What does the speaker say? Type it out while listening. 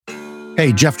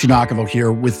Hey, Jeff Giannakovo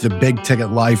here with the Big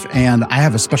Ticket Life, and I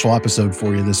have a special episode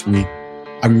for you this week.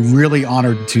 I'm really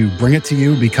honored to bring it to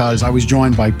you because I was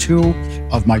joined by two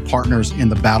of my partners in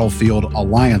the Battlefield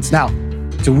Alliance. Now,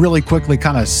 to really quickly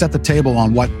kind of set the table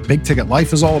on what Big Ticket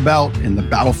Life is all about and the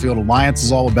Battlefield Alliance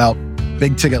is all about,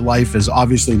 Big Ticket Life is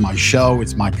obviously my show.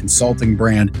 It's my consulting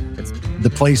brand. It's the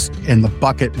place in the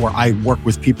bucket where I work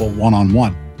with people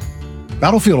one-on-one.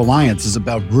 Battlefield Alliance is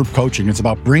about group coaching. It's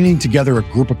about bringing together a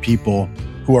group of people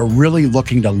who are really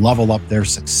looking to level up their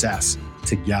success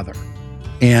together.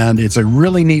 And it's a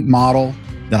really neat model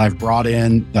that I've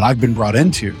been brought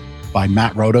into by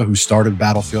Matt Roda, who started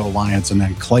Battlefield Alliance, and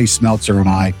then Clay Smeltzer and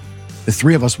I. The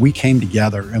three of us, we came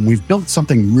together and we've built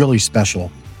something really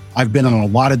special. I've been in a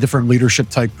lot of different leadership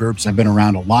type groups. I've been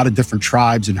around a lot of different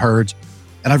tribes and herds,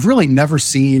 and I've really never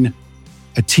seen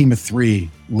a team of three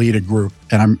lead a group.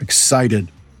 And I'm excited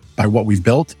by what we've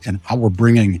built and how we're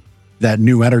bringing that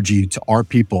new energy to our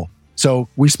people. So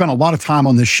we spent a lot of time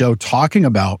on this show talking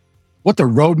about what the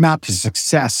roadmap to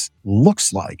success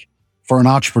looks like for an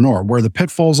entrepreneur, where the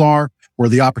pitfalls are, where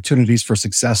the opportunities for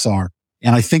success are.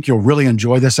 And I think you'll really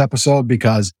enjoy this episode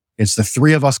because it's the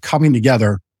three of us coming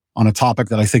together on a topic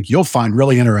that I think you'll find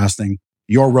really interesting,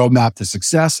 your roadmap to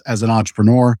success as an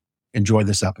entrepreneur. Enjoy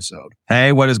this episode.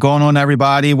 Hey, what is going on,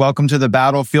 everybody? Welcome to the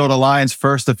Battlefield Alliance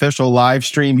first official live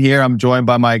stream here. I'm joined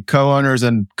by my co-owners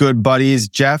and good buddies,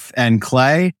 Jeff and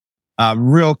Clay.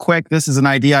 Real quick, this is an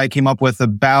idea I came up with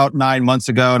about 9 months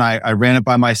ago, and I ran it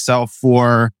by myself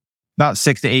for about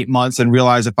 6 to 8 months and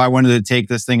realized if I wanted to take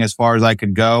this thing as far as I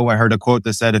could go, I heard a quote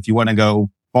that said, if you want to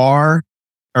go far,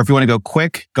 or if you want to go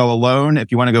quick, go alone.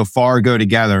 If you want to go far, go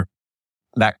together.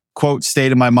 That quote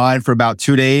stayed in my mind for about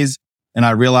 2 days. And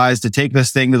I realized to take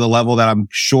this thing to the level that I'm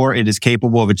sure it is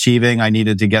capable of achieving, I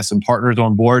needed to get some partners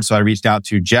on board. So I reached out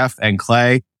to Jeff and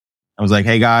Clay. I was like,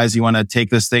 hey guys, you want to take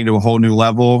this thing to a whole new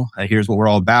level? Here's what we're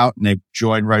all about. And they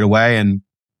joined right away. And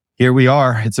here we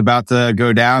are. It's about to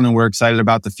go down and we're excited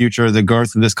about the future of the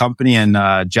growth of this company.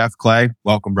 And Jeff, Clay,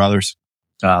 welcome, brothers.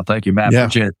 Thank you, Matt. Yeah.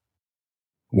 Appreciate it.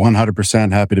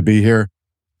 100% happy to be here.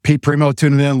 Pete Primo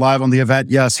tuning in live on the event.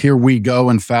 Yes, here we go.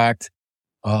 In fact,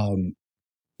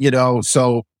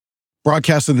 so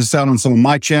broadcasting this out on some of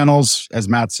my channels. As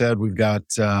Matt said,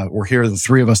 we're here, the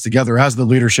three of us together as the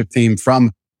leadership team from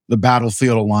the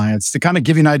Battlefield Alliance to kind of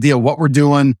give you an idea of what we're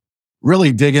doing,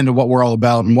 really dig into what we're all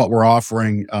about and what we're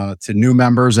offering to new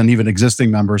members and even existing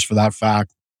members for that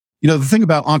fact. The thing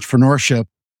about entrepreneurship,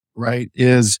 right,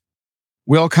 is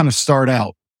we all kind of start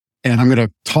out, and I'm going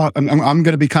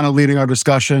to be kind of leading our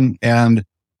discussion, and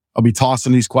I'll be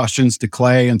tossing these questions to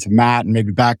Clay and to Matt and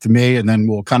maybe back to me, and then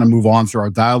we'll kind of move on through our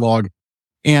dialogue.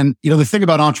 And, the thing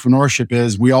about entrepreneurship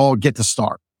is we all get to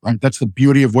start, right? That's the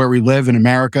beauty of where we live in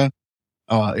America.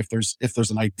 If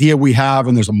there's an idea we have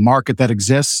and there's a market that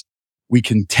exists, we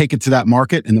can take it to that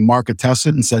market and the market tests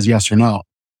it and says yes or no.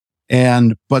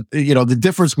 But the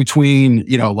difference between,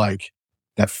 like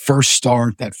that first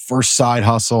start, that first side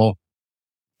hustle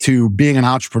to being an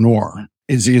entrepreneur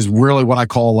is really what I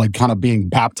call like kind of being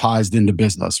baptized into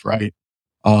business, right?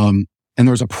 And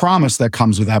there's a promise that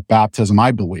comes with that baptism,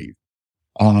 I believe.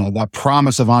 That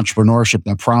promise of entrepreneurship,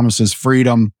 that promises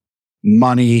freedom,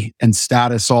 money, and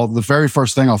status. So the very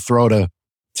first thing I'll throw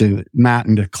to Matt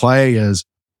and to Clay is,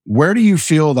 where do you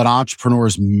feel that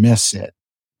entrepreneurs miss it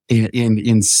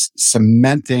in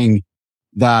cementing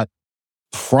that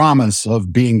promise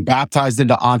of being baptized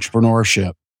into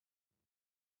entrepreneurship?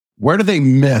 Where do they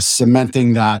miss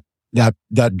cementing that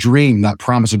dream, that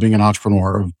promise of being an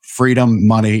entrepreneur, of freedom,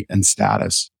 money, and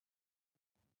status?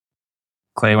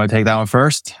 Clay, you want to take that one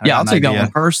first? Yeah, I'll take that one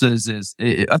first.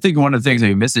 I think one of the things that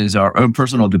we miss is our own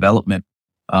personal development.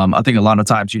 I think a lot of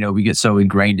times, we get so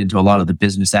ingrained into a lot of the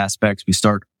business aspects. We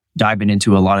start diving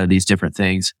into a lot of these different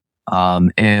things.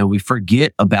 And we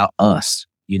forget about us.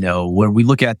 When we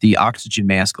look at the oxygen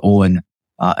mask on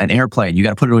an airplane, you got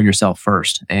to put it on yourself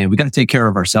first, and we got to take care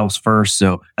of ourselves first.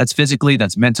 So that's physically,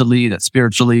 that's mentally, that's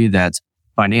spiritually, that's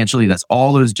financially, that's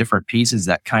all those different pieces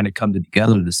that kind of come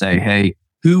together to say, hey,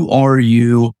 who are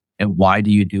you and why do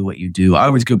you do what you do? I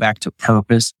always go back to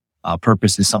purpose.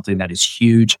 Purpose is something that is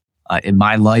huge in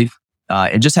my life,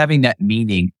 and just having that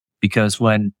meaning, because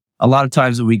when a lot of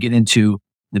times when we get into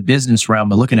the business realm,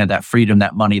 but looking at that freedom,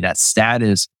 that money, that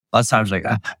status, a lot of times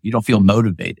you don't feel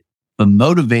motivated. But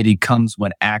motivated comes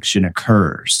when action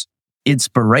occurs.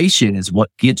 Inspiration is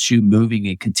what gets you moving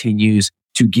and continues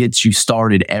to get you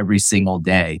started every single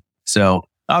day. So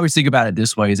I always think about it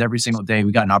this way: is every single day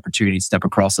we got an opportunity to step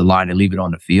across the line and leave it on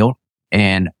the field.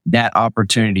 And that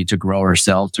opportunity to grow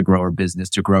ourselves, to grow our business,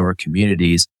 to grow our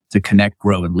communities, to connect,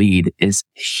 grow, and lead is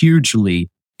hugely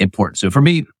important. So for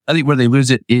me, I think where they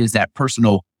lose it is that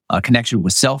personal connection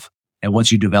with self. And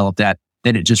once you develop that,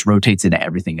 then it just rotates into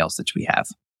everything else that we have.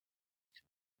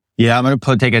 Yeah, I'm going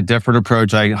to take a different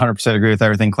approach. I 100% agree with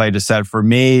everything Clay just said. For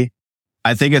me,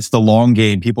 I think it's the long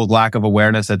game. People's lack of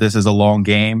awareness that this is a long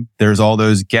game. There's all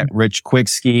those get rich quick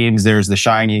schemes. There's the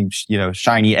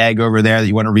shiny egg over there that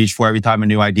you want to reach for every time a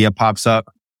new idea pops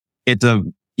up. It's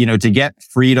to get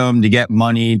freedom, to get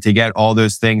money, to get all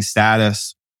those things,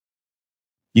 status.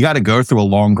 You got to go through a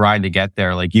long grind to get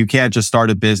there. Like you can't just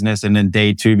start a business and then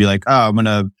day 2 be like, oh,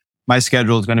 my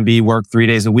schedule is going to be work 3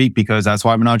 days a week because that's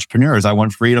why I'm an entrepreneur. I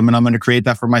want freedom and I'm going to create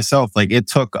that for myself. Like it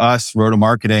took us, Roda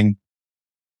Marketing,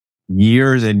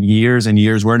 years and years and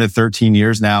years. We're into 13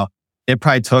 years now. It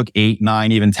probably took 8,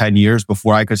 9, even 10 years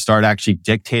before I could start actually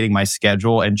dictating my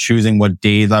schedule and choosing what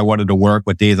days I wanted to work,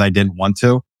 what days I didn't want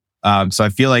to. So I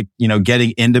feel like,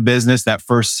 getting into business, that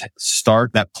first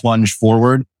start, that plunge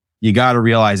forward, you got to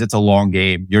realize it's a long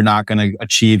game. You're not going to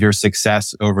achieve your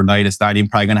success overnight. It's not even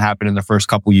probably going to happen in the first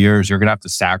couple years. You're going to have to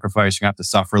sacrifice. You're going to have to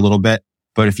suffer a little bit.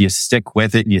 But if you stick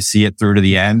with it and you see it through to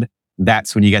the end,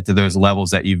 that's when you get to those levels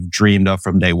that you've dreamed of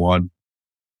from day one.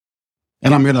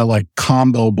 And I'm going to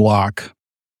combo block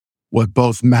what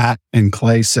both Matt and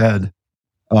Clay said.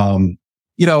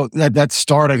 That's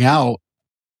starting out.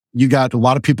 You got a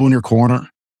lot of people in your corner.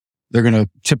 They're going to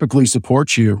typically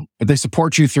support you, but they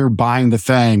support you through buying the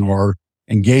thing or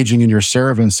engaging in your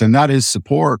service. And that is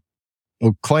support.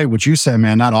 Well, Clay, what you said,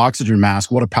 man, that oxygen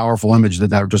mask, what a powerful image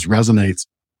that just resonates,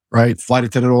 right? Flight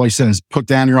attendant always says, put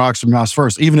down your oxygen mask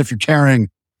first, even if you're carrying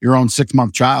your own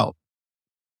 6-month child,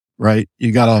 right?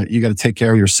 You gotta take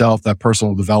care of yourself. That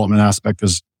personal development aspect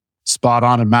is spot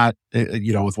on. And Matt,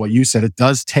 with what you said, it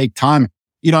does take time,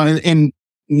 and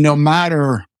no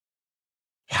matter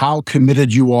how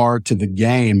committed you are to the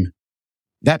game,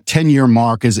 that 10-year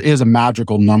mark is a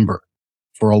magical number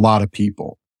for a lot of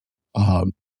people.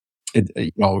 The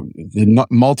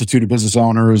multitude of business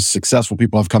owners, successful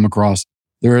people I've come across,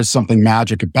 there is something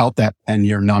magic about that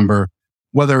 10-year number,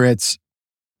 whether it's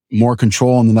more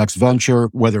control in the next venture,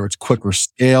 whether it's quicker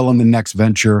scale in the next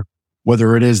venture,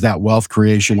 whether it is that wealth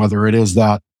creation, whether it is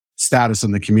that status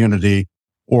in the community,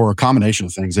 or a combination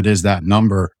of things, it is that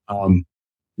number.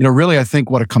 Really, I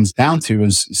think what it comes down to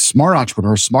is smart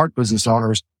entrepreneurs, smart business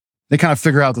owners, they kind of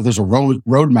figure out that there's a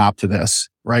roadmap to this,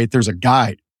 right? There's a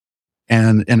guide.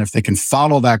 And if they can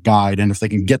follow that guide and if they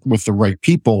can get with the right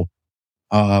people,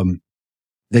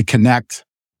 they connect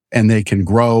and they can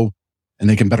grow and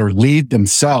they can better lead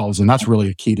themselves. And that's really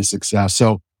a key to success.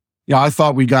 So, I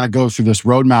thought we got to go through this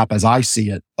roadmap as I see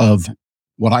it of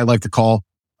what I like to call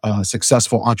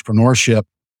successful entrepreneurship.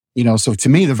 So to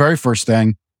me, the very first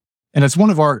thing, and it's one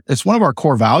of our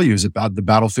core values about the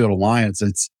Battlefield Alliance.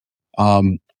 It's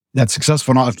that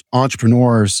successful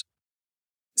entrepreneurs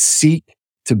seek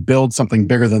to build something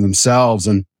bigger than themselves,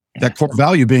 and that core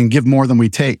value being give more than we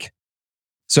take.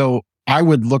 So I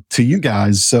would look to you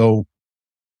guys. So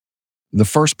the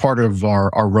first part of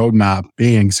our roadmap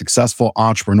being successful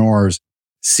entrepreneurs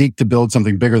seek to build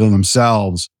something bigger than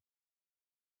themselves.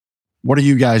 What are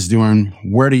you guys doing?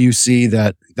 Where do you see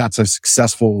that that's a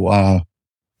successful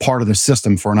part of the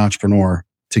system for an entrepreneur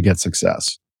to get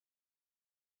success?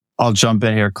 I'll jump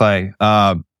in here, Clay.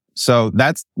 So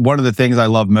that's one of the things I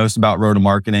love most about Roda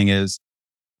Marketing is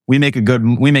we make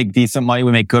decent money,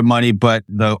 we make good money, but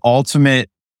the ultimate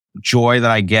joy that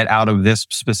I get out of this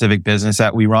specific business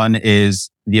that we run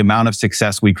is the amount of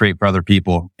success we create for other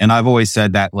people. And I've always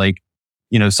said that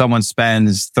someone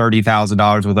spends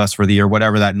 $30,000 with us for the year,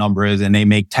 whatever that number is, and they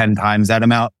make 10 times that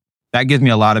amount. That gives me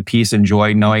a lot of peace and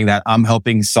joy knowing that I'm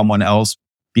helping someone else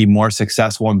be more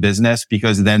successful in business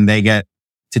because then they get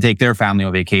to take their family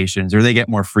on vacations or they get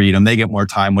more freedom, they get more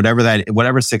time,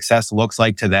 whatever success looks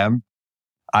like to them.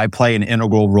 I play an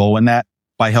integral role in that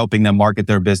by helping them market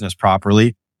their business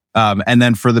properly. And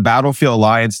then for the Battlefield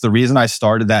Alliance, the reason I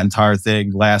started that entire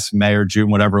thing last May or June,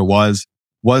 whatever it was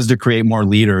to create more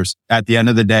leaders. At the end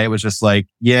of the day, it was just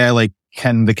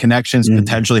can the connections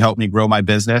potentially help me grow my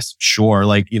business? Sure.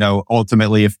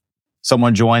 Ultimately, if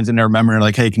someone joins and they're remembering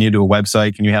hey, can you do a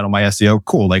website? Can you handle my SEO?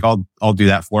 Cool. I'll do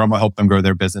that for them. I'll help them grow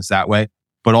their business that way.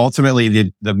 But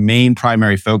ultimately, the main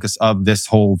primary focus of this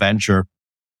whole venture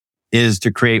is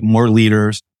to create more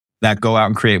leaders that go out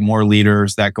and create more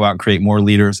leaders that go out and create more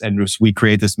leaders. And we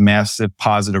create this massive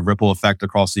positive ripple effect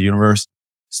across the universe,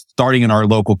 starting in our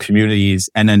local communities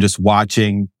and then just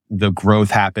watching the growth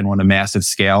happen on a massive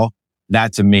scale.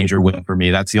 That's a major win for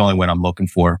me. That's the only win I'm looking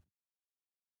for.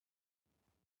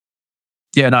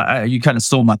 Yeah, and you kind of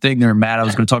stole my thing there, Matt. I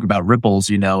was going to talk about ripples,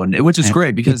 and which is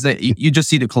great because you just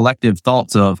see the collective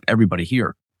thoughts of everybody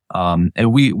here.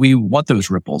 And we want those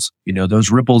ripples.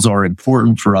 Those ripples are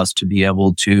important for us to be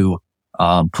able to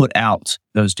put out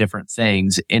those different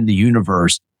things in the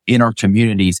universe, in our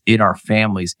communities, in our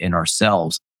families, in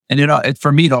ourselves. And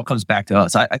for me, it all comes back to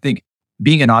us. I think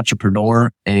being an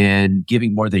entrepreneur and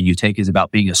giving more than you take is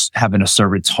about having a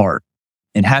servant's heart,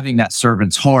 and having that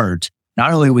servant's heart,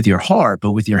 not only with your heart,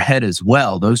 but with your head as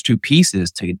well. Those two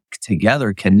pieces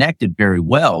together, connected very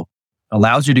well,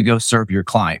 allows you to go serve your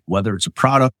client, whether it's a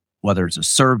product, whether it's a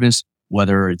service,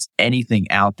 whether it's anything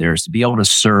out there, is to be able to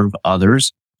serve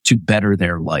others to better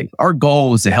their life. Our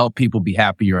goal is to help people be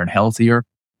happier and healthier,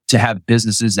 to have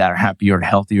businesses that are happier and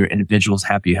healthier, individuals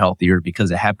happier, healthier,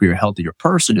 because a happier, healthier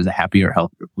person is a happier,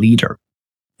 healthier leader.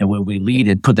 And when we lead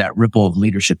and put that ripple of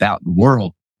leadership out in the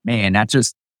world, man, that's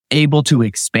just able to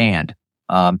expand.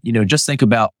 Just think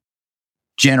about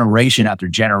generation after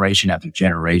generation after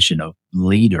generation of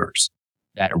leaders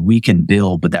that we can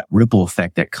build, but that ripple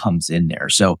effect that comes in there.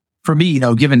 So for me,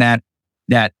 given that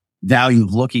value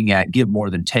of looking at give more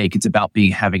than take, it's about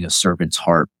having a servant's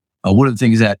heart. One of the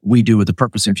things that we do with the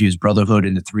Purpose Infused Brotherhood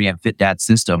and the 3M Fit Dad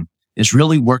system is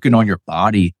really working on your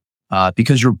body,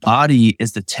 because your body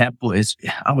is the temple.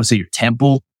 I would say your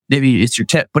temple, maybe it's your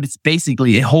but it's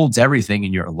basically, it holds everything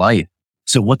in your life.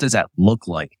 So what does that look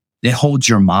like? It holds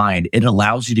your mind. It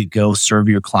allows you to go serve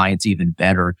your clients even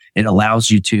better. It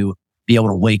allows you to be able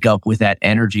to wake up with that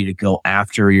energy to go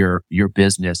after your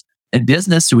business. In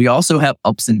business, we also have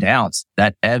ups and downs,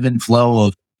 that ebb and flow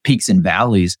of peaks and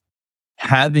valleys.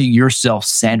 Having yourself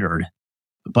centered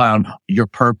on your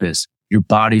purpose, your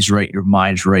body's right, your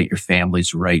mind's right, your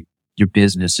family's right, your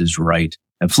business is right,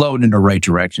 and flowing in the right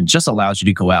direction just allows you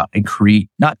to go out and create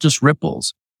not just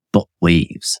ripples, but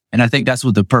waves. And I think that's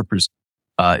what the purpose,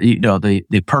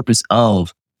 the purpose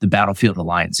of the Battlefield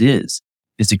Alliance is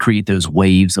to create those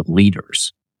waves of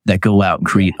leaders that go out and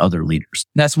create other leaders.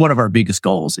 And that's one of our biggest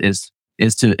goals is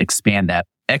to expand that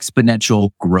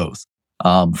exponential growth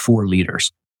for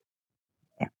leaders.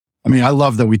 I mean, I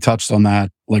love that we touched on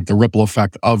that, like the ripple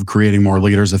effect of creating more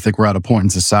leaders. I think we're at a point in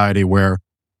society where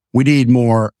we need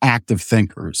more active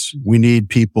thinkers. We need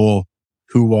people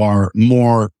who are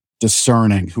more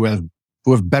discerning, who have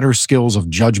better skills of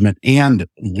judgment and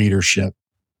leadership.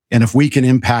 And if we can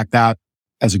impact that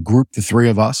as a group, the three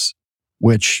of us,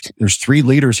 which there's three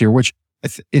leaders here, which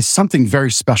is something very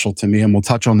special to me. And we'll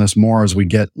touch on this more as we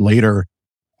get later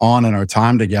on in our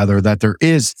time together, that there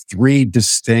is three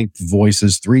distinct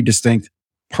voices, three distinct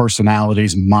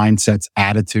personalities, mindsets,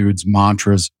 attitudes,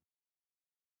 mantras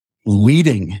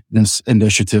leading this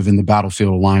initiative in the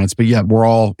Battlefield Alliance. But yet we're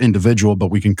all individual, but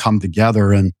we can come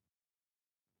together. And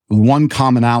one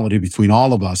commonality between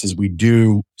all of us is we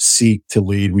do seek to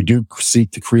lead. We do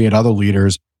seek to create other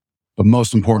leaders, but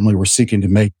most importantly, we're seeking to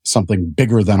make something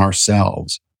bigger than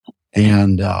ourselves.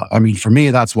 And for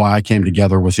me, that's why I came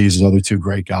together with these other two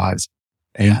great guys.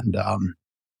 And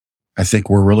I think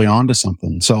we're really on to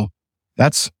something. So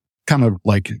that's kind of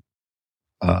like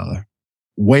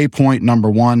waypoint number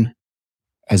one,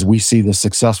 as we see the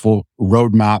successful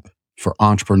roadmap for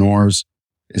entrepreneurs,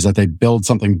 is that they build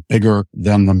something bigger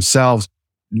than themselves.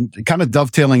 Kind of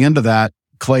dovetailing into that,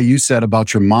 Clay, you said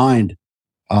about your mind.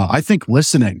 I think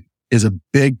listening is a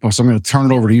big, so I'm going to turn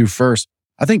it over to you first.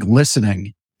 I think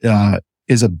listening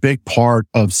is a big part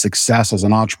of success as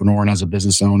an entrepreneur and as a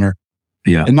business owner.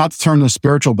 Yeah. And not to turn to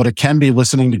spiritual, but it can be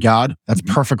listening to God. That's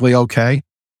perfectly okay.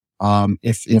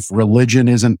 If religion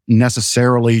isn't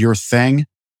necessarily your thing,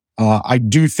 I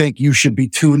do think you should be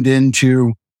tuned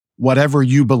into whatever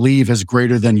you believe is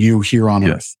greater than you here on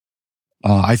earth.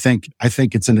 I think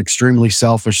it's an extremely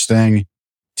selfish thing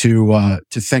to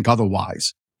think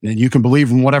otherwise. And you can believe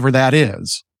in whatever that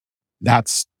is.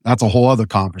 That's a whole other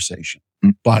conversation.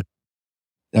 But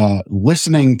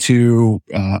listening to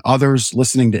others,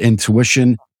 listening to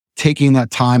intuition, taking that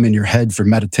time in your head for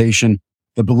meditation,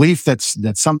 the belief that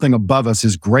something above us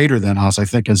is greater than us, I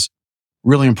think is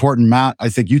really important. Matt, I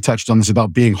think you touched on this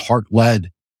about being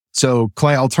heart-led. So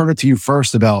Clay, I'll turn it to you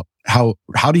first about how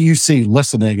do you see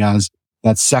listening as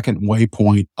that second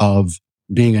waypoint of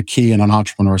being a key in an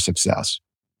entrepreneur's success?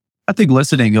 I think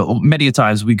listening, many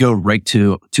times we go right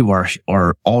to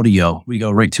our audio, we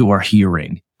go right to our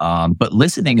hearing. But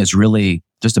listening is really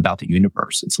just about the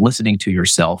universe. It's listening to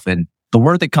yourself. And the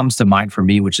word that comes to mind for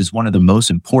me, which is one of the most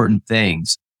important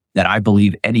things that I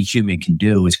believe any human can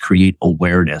do, is create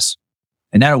awareness.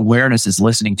 And that awareness is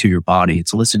listening to your body.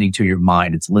 It's listening to your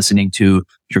mind. It's listening to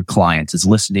your clients. It's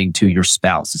listening to your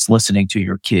spouse. It's listening to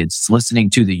your kids. It's listening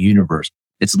to the universe.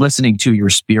 It's listening to your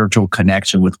spiritual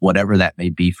connection with whatever that may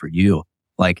be for you.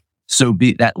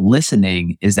 That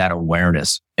listening is that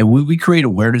awareness. And when we create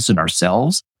awareness in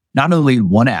ourselves, not only in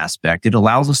one aspect, it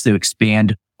allows us to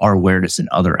expand our awareness in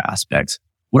other aspects.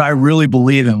 What I really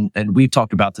believe in, and we've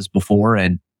talked about this before,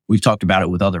 and we've talked about it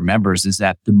with other members, is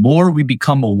that the more we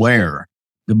become aware,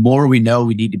 the more we know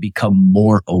we need to become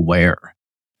more aware.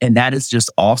 And that is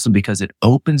just awesome because it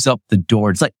opens up the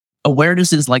door. It's like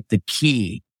awareness is like the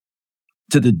key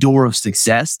to the door of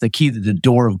success, the key to the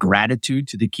door of gratitude,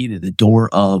 to the key to the door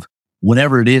of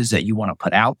whatever it is that you want to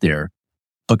put out there.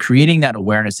 But creating that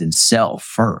awareness in self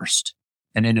first,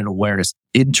 and then an awareness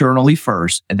internally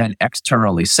first, and then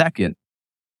externally second,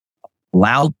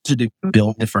 allows you to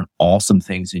build different awesome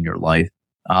things in your life.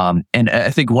 And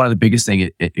I think one of the biggest things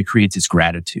it creates is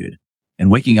gratitude.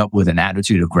 And waking up with an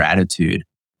attitude of gratitude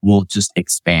will just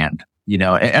expand, and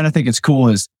I think it's cool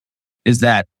is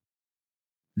that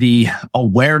the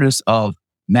awareness of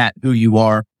Matt, who you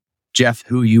are, Jeff,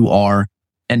 who you are,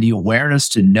 and the awareness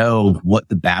to know what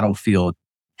the battlefield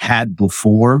had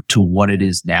before to what it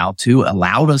is now to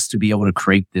allowed us to be able to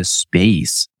create this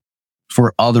space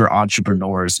for other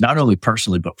entrepreneurs, not only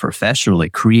personally, but professionally,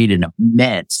 create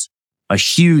a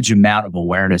huge amount of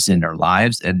awareness in their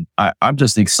lives. And I'm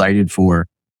just excited for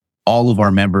all of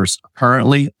our members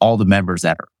currently, all the members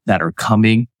that are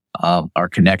coming, our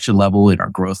connection level and our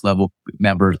growth level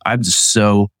members. I'm just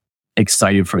so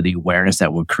excited for the awareness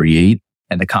that we'll create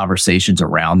and the conversations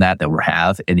around that we'll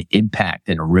have, and the impact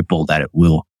and a ripple that it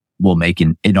will make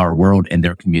in our world and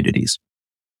their communities.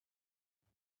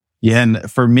 Yeah.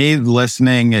 And for me,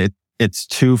 listening, it's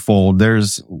twofold.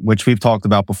 There's, which we've talked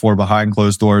about before, behind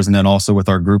closed doors, and then also with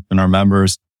our group and our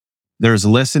members. There's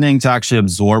listening to actually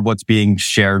absorb what's being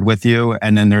shared with you.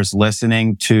 And then there's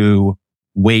listening to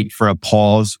wait for a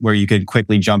pause where you can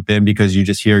quickly jump in because you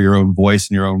just hear your own voice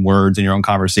and your own words and your own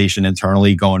conversation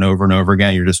internally going over and over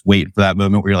again. You're just waiting for that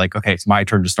moment where you're like, okay, it's my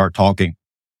turn to start talking.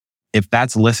 If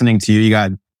that's listening to you, you got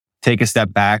to take a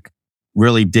step back,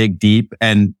 really dig deep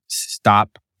and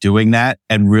stop doing that.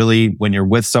 And really, when you're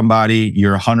with somebody,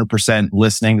 you're 100%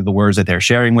 listening to the words that they're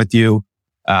sharing with you.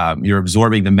 You're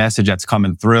absorbing the message that's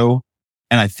coming through.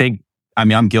 And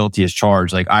I'm guilty as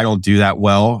charged. Like, I don't do that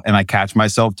well. And I catch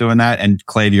myself doing that. And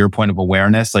Clay, to your point of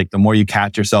awareness, like the more you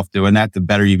catch yourself doing that, the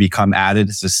better you become at it.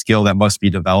 It's a skill that must be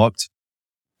developed.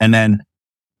 And then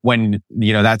when,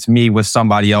 that's me with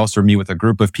somebody else or me with a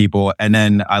group of people. And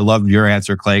then I loved your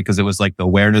answer, Clay, because it was like the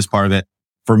awareness part of it.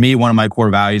 For me, one of my core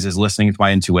values is listening to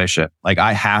my intuition. Like,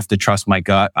 I have to trust my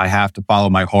gut. I have to follow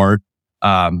my heart.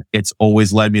 It's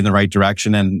always led me in the right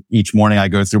direction. And each morning I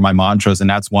go through my mantras, and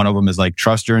that's one of them is like,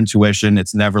 trust your intuition.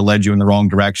 It's never led you in the wrong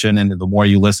direction. And the more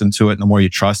you listen to it and the more you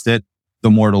trust it,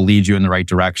 the more it'll lead you in the right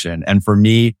direction. And for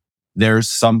me, there's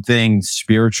something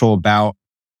spiritual about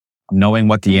knowing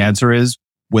what the answer is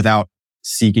without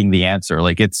seeking the answer.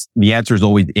 Like, the answer is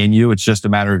always in you. It's just a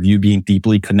matter of you being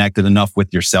deeply connected enough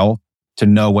with yourself to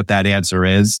know what that answer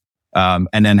is.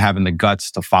 And then having the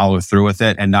guts to follow through with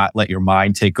it and not let your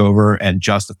mind take over and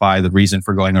justify the reason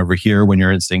for going over here when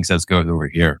your instinct says go over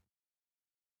here.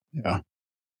 Yeah.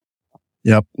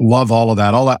 Yep. Love all of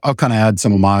that. I'll kind of add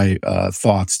some of my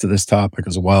thoughts to this topic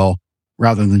as well,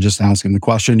 rather than just asking the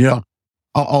question.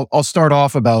 I'll start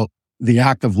off about the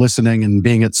act of listening and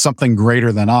being it's something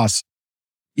greater than us.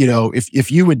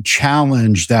 If you would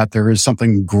challenge that there is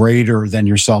something greater than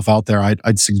yourself out there,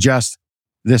 I'd suggest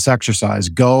this exercise.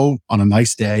 Go on a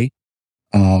nice day,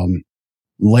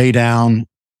 lay down,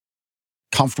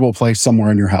 comfortable place somewhere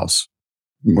in your house,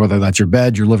 whether that's your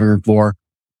bed, your living room floor.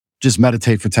 Just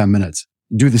meditate for 10 minutes.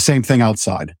 Do the same thing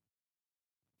outside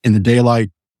in the daylight,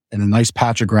 in a nice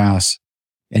patch of grass.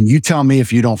 And you tell me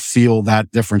if you don't feel that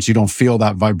difference, you don't feel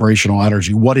that vibrational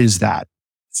energy. What is that?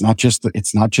 It's not just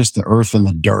the earth and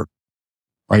the dirt,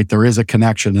 right? There is a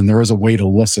connection and there is a way to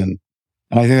listen.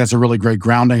 And I think that's a really great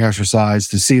grounding exercise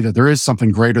to see that there is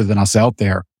something greater than us out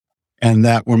there. And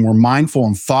that when we're mindful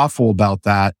and thoughtful about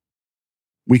that,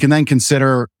 we can then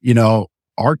consider,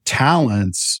 our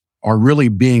talents are really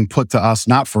being put to us,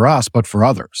 not for us, but for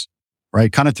others,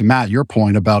 right? Kind of to Matt, your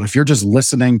point about if you're just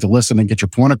listening to listen and get your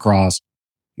point across,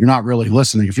 you're not really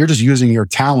listening. If you're just using your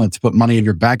talent to put money in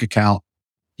your bank account,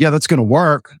 yeah, that's going to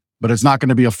work, but it's not going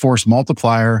to be a force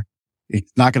multiplier.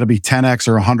 It's not going to be 10x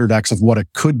or 100x of what it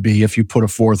could be if you put it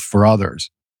forth for others.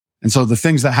 And so the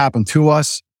things that happen to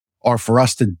us are for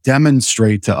us to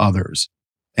demonstrate to others.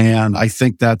 And I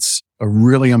think that's a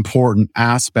really important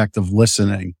aspect of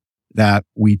listening, that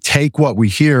we take what we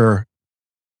hear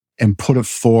and put it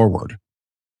forward.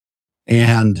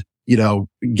 And,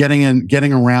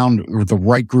 getting around with the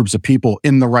right groups of people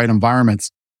in the right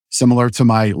environments, similar to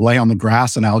my lay on the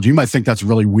grass analogy. You might think that's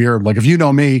really weird. Like, if you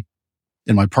know me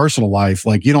in my personal life,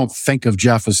 like, you don't think of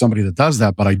Jeff as somebody that does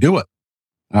that, but I do it.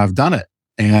 I've done it.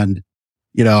 And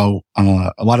A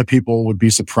lot of people would be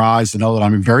surprised to know that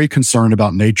I'm very concerned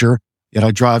about nature, yet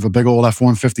I drive a big old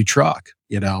F-150 truck,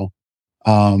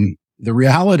 The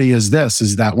reality is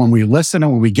that when we listen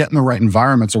and when we get in the right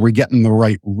environments or we get in the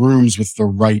right rooms with the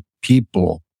right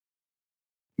people,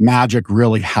 magic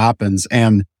really happens.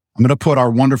 And I'm going to put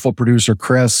our wonderful producer,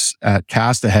 Chris, at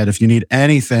Cast Ahead. If you need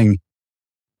anything,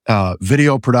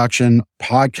 video production,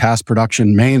 podcast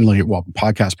production, mainly, well,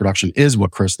 podcast production is what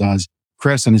Chris does.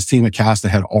 Chris and his team at Cast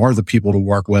Ahead are the people to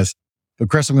work with. But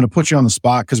Chris, I'm going to put you on the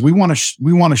spot because we want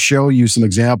to show you some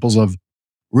examples of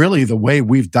really the way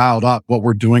we've dialed up what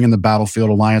we're doing in the Battlefield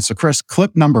Alliance. So Chris,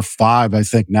 clip number 5, I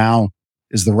think now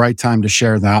is the right time to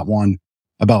share that one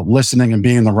about listening and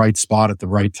being in the right spot at the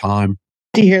right time.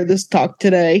 To hear this talk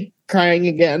today, crying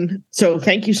again. So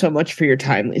thank you so much for your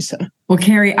time, Lisa. Well,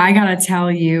 Carrie, I got to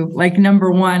tell you, number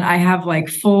one, I have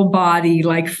full body,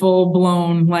 full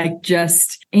blown,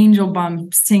 just angel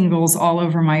bump tingles all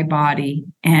over my body.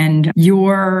 And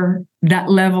that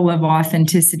level of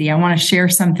authenticity, I want to share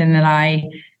something that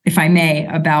if I may,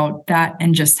 about that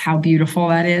and just how beautiful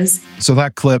that is. So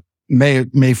that clip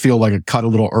may feel like it cut a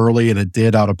little early, and it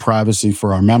did out of privacy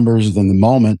for our members in the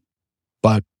moment.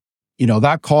 But,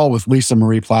 that call with Lisa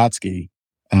Marie Platsky,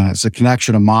 it's a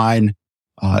connection of mine.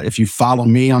 If you follow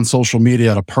me on social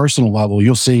media at a personal level,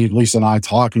 you'll see Lisa and I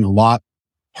talking a lot.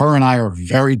 Her and I are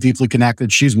very deeply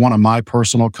connected. She's one of my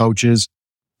personal coaches.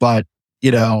 But,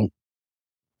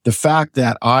 the fact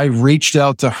that I reached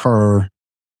out to her,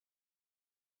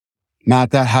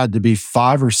 Matt, that had to be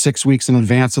 5 or 6 weeks in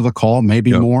advance of the call,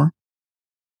 maybe more.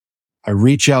 I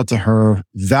reach out to her,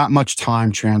 that much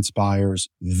time transpires.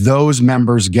 Those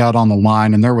members get on the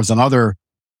line. And there was another,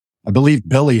 I believe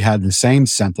Billy had the same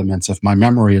sentiments, if my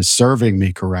memory is serving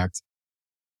me correct.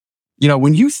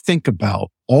 When you think about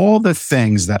all the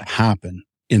things that happen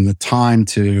in the time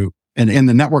and in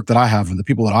the network that I have and the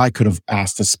people that I could have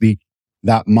asked to speak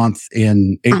that month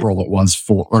in April, it was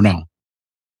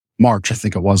March, I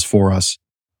think it was for us.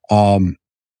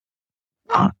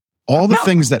 All the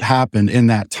things that happened in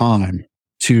that time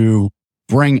to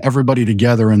bring everybody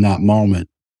together in that moment,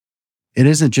 it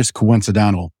isn't just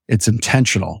coincidental, it's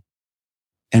intentional.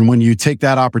 And when you take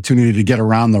that opportunity to get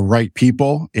around the right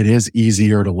people, it is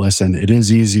easier to listen. It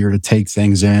is easier to take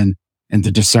things in and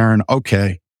to discern,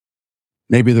 okay,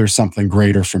 maybe there's something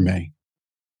greater for me.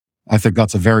 I think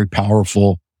that's a very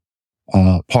powerful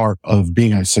part of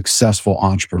being a successful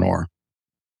entrepreneur.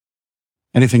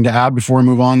 Anything to add before we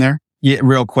move on there? Yeah,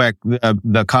 real quick,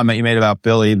 the comment you made about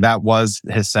Billy, that was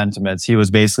his sentiments. He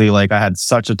was basically like, I had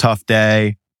such a tough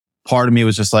day. Part of me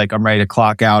was just like, I'm ready to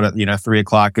clock out at,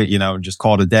 3:00, just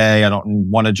call it a day. I don't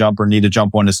want to jump or need to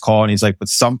jump on this call. And he's like, but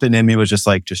something in me was just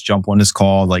like, just jump on this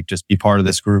call, just be part of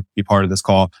this group, be part of this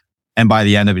call. And by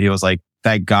the end of it, he was like,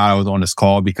 thank God I was on this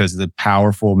call because the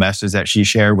powerful message that she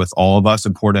shared with all of us,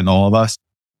 important to all of us,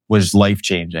 was life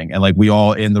changing. And we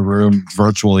all in the room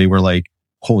virtually were like,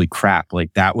 holy crap.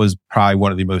 That was probably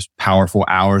one of the most powerful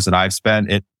hours that I've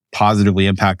spent. It positively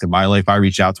impacted my life. I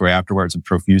reached out to her afterwards and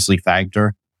profusely thanked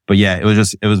her. But yeah, it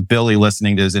was Billy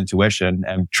listening to his intuition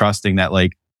and trusting that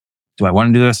do I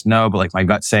want to do this? No, but my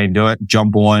gut saying do it,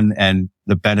 jump on. And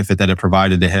the benefit that it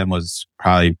provided to him was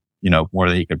probably, more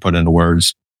than he could put into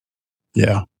words.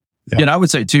 Yeah. And I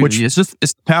would say too, it's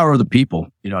the power of the people.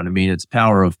 You know what I mean? It's the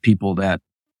power of people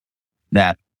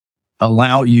that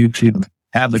allow you to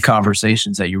have the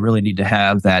conversations that you really need to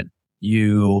have, that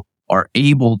you are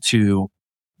able to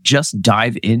just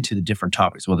dive into the different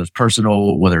topics, whether it's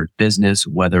personal, whether it's business,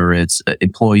 whether it's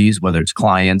employees, whether it's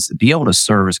clients, be able to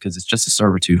service, because it's just a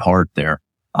servitude heart there,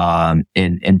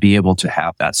 and be able to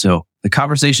have that. So the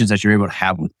conversations that you're able to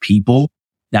have with people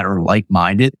that are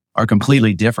like-minded are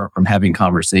completely different from having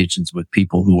conversations with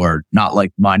people who are not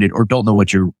like-minded or don't know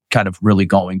what you're kind of really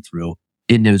going through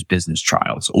in those business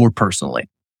trials or personally.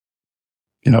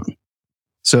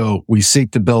 So we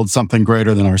seek to build something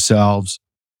greater than ourselves.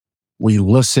 We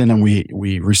listen and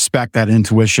we respect that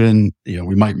intuition.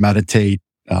 We might meditate.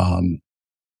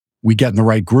 We get in the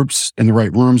right groups, in the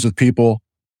right rooms with people.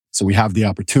 So we have the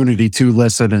opportunity to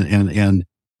listen and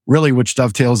really, which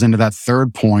dovetails into that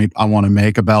third point I want to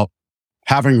make about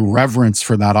having reverence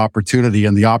for that opportunity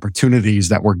and the opportunities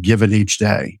that we're given each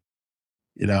day.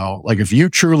 If you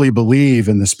truly believe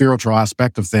in the spiritual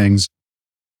aspect of things,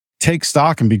 take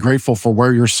stock and be grateful for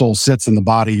where your soul sits in the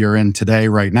body you're in today,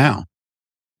 right now,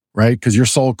 right? Because your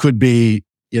soul could be,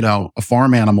 a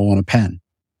farm animal in a pen.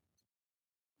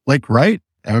 Right?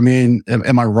 I mean,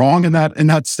 am I wrong in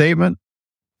that statement?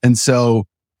 And so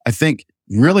I think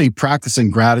really practicing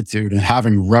gratitude and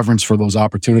having reverence for those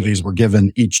opportunities we're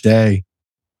given each day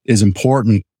is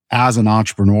important as an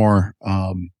entrepreneur.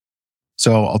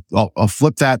 So I'll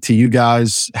flip that to you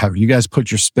guys. Have you guys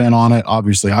put your spin on it?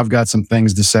 Obviously, I've got some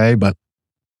things to say, but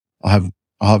I'll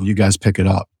have you guys pick it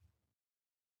up.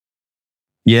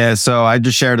 Yeah. So I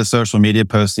just shared a social media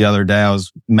post the other day. I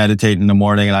was meditating in the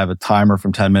morning and I have a timer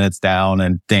from 10 minutes down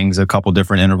and dings a couple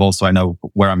different intervals. So I know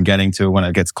where I'm getting to when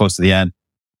it gets close to the end.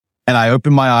 And I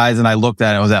opened my eyes and I looked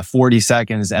at it. It was at 40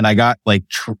 seconds and I got like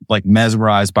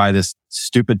mesmerized by this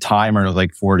stupid timer. It was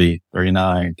like 40,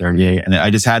 39, 38. And I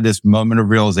just had this moment of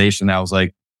realization that I was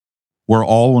like, we're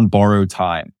all on borrowed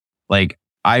time. Like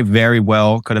I very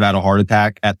well could have had a heart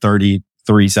attack at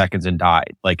 33 seconds and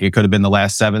died. Like it could have been the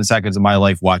last 7 seconds of my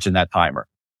life watching that timer.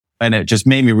 And it just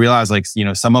made me realize, like, you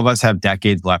know, some of us have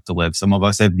decades left to live. Some of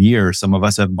us have years. Some of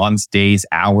us have months, days,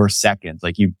 hours, seconds.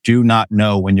 Like you do not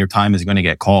know when your time is going to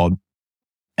get called.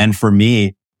 And for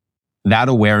me, that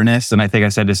awareness, and I think I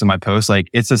said this in my post, like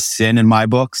it's a sin in my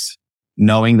books,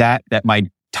 knowing that my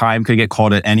time could get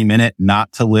called at any minute,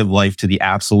 not to live life to the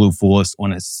absolute fullest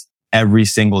on every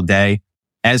single day,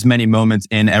 as many moments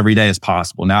in every day as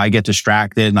possible. Now I get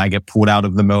distracted and I get pulled out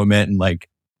of the moment. And like,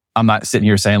 I'm not sitting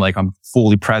here saying like I'm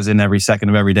fully present every second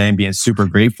of every day and being super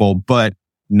grateful, but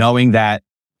knowing that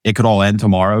it could all end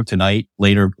tomorrow, tonight,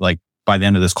 later, like by the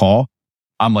end of this call,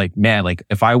 I'm like, man, like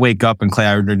if I wake up and Clay,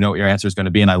 I already know what your answer is going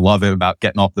to be. And I love it about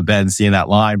getting off the bed and seeing that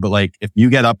line. But like, if you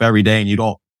get up every day and you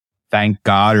don't thank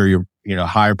God or your, you know,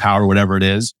 higher power, whatever it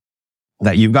is,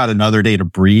 that you've got another day to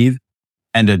breathe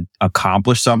and to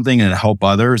accomplish something and help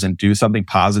others and do something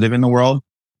positive in the world,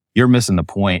 you're missing the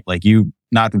point. Like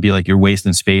not to be like you're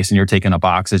wasting space and you're taking up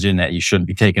oxygen that you shouldn't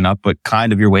be taking up, but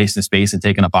kind of you're wasting space and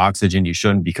taking up oxygen you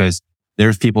shouldn't, because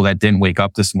there's people that didn't wake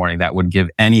up this morning that would give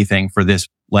anything for this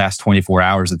last 24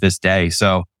 hours of this day.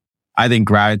 So I think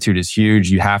gratitude is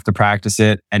huge. You have to practice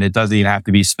it, and it doesn't even have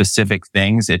to be specific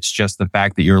things. It's just the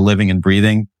fact that you're living and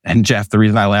breathing. And Jeff, the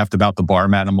reason I laughed about the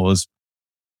barn animal is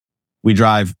we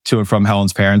drive to and from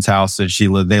Helen's parents' house, and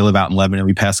they live out in Lebanon.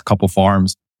 We pass a couple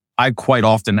farms. I quite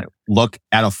often look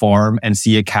at a farm and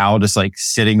see a cow just like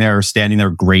sitting there or standing there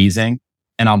grazing.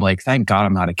 And I'm like, thank God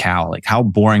I'm not a cow. Like how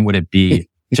boring would it be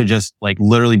to just like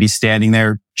literally be standing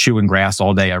there chewing grass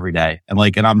all day, every day. And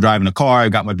I'm driving a car.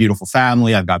 I've got my beautiful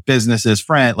family. I've got businesses,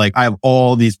 friends. Like I have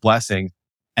all these blessings.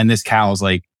 And this cow is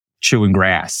like chewing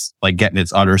grass, like getting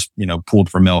its udders, you know, pulled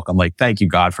for milk. I'm like, thank you,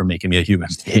 God, for making me a human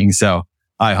being. So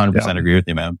I 100% agree with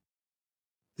you, man.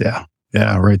 Yeah.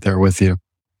 Yeah. Right there with you.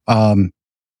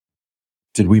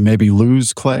 Did we maybe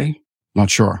lose Clay? Not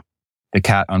sure. The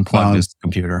cat unplugged his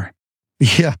computer.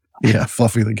 Yeah. Yeah.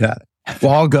 Fluffy the cat.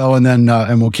 Well, I'll go and then,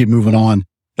 and we'll keep moving on.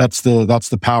 That's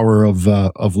the power of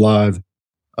live.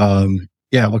 Yeah.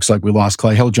 It looks like we lost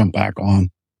Clay. He'll jump back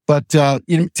on. But,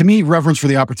 you know, to me, reverence for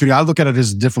the opportunity, I look at it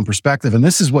as a different perspective. And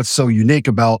this is what's so unique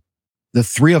about the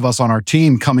three of us on our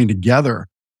team coming together.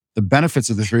 The benefits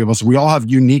of the three of us, we all have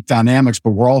unique dynamics, but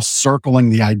we're all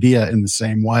circling the idea in the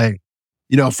same way.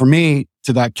 You know, for me,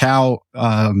 to that cow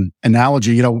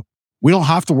analogy, you know, we don't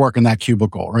have to work in that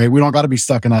cubicle, right? We don't got to be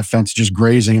stuck in that fence, just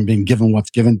grazing and being given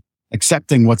what's given,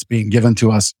 accepting what's being given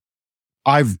to us.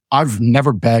 I've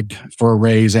never begged for a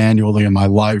raise annually in my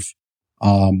life.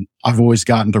 I've always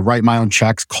gotten to write my own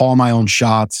checks, call my own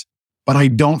shots, but I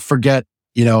don't forget,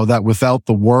 you know, that without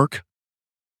the work,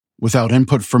 without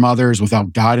input from others,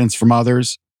 without guidance from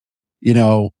others, you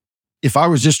know, if I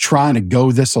was just trying to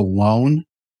go this alone,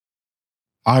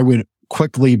 I would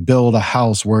quickly build a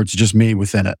house where it's just me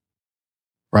within it.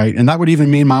 Right. And that would even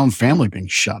mean my own family being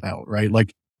shut out. Right.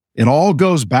 Like it all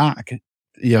goes back.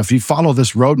 You know, if you follow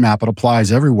this roadmap, it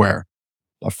applies everywhere.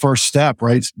 The first step,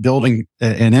 right? Is building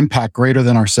an impact greater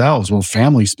than ourselves. Well,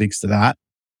 family speaks to that.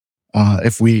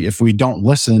 If we don't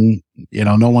listen, you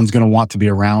know, no one's going to want to be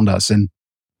around us. And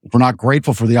if we're not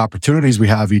grateful for the opportunities we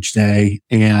have each day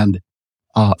and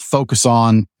focus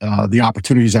on the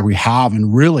opportunities that we have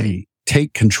and really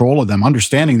take control of them,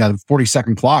 understanding that a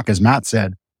 40-second clock, as Matt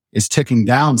said, is ticking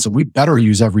down. So we better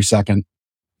use every second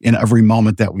in every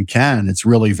moment that we can. It's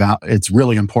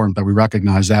really important that we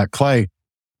recognize that. Clay,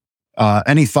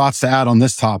 any thoughts to add on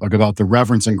this topic about the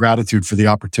reverence and gratitude for the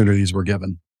opportunities we're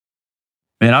given?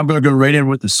 Man, I'm going to go right in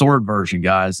with the sword version,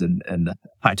 guys. And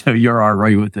I know you're all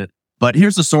right with it, but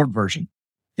here's the sword version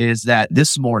is that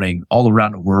this morning, all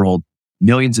around the world,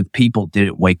 millions of people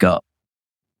didn't wake up.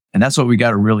 And that's what we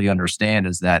got to really understand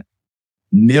is that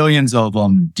millions of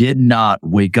them did not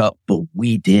wake up, but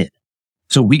we did.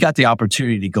 So we got the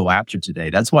opportunity to go after today.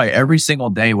 That's why every single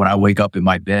day when I wake up in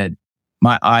my bed,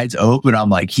 my eyes open. I'm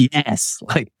like, yes,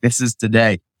 like this is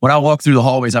today. When I walk through the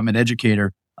hallways, I'm an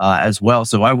educator as well.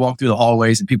 So I walk through the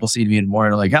hallways and people see me in the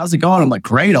morning. They're like, how's it going? I'm like,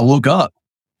 great. I woke up.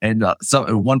 And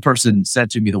one person said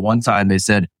to me the one time, they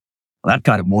said, well, that's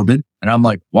kind of morbid. And I'm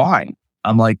like, why?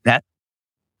 I'm like, that's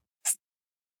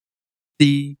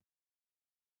the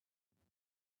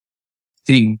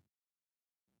thing,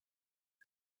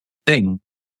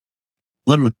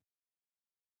 literally.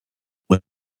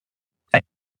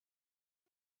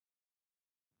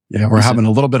 Yeah, we're having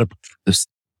a little bit of This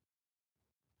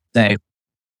thing,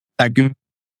 that good.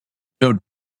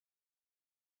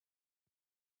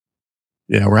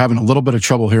 Yeah, we're having a little bit of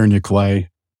trouble hearing you, Clay.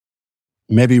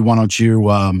 Maybe why don't you,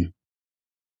 I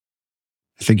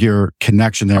think your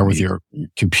connection there with your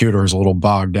computer is a little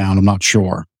bogged down. I'm not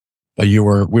sure, but we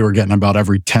were getting about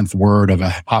every 10th word of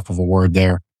a half of a word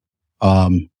there.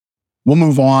 We'll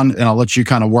move on and I'll let you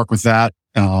kind of work with that.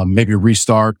 Maybe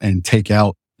restart and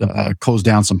close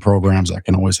down some programs that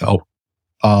can always help.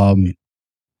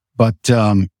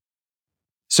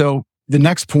 So the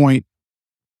next point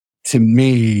to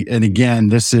me, and again,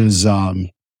 this is, I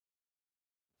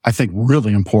think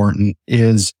really important,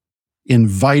 is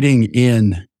inviting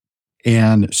in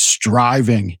and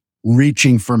striving,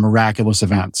 reaching for miraculous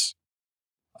events.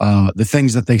 The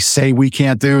things that they say we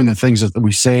can't do and the things that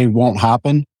we say won't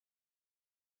happen,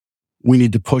 we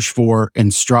need to push for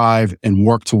and strive and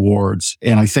work towards.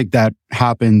 And I think that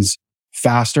happens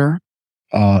faster.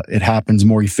 It happens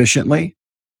more efficiently.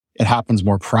 It happens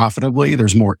more profitably.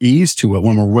 There's more ease to it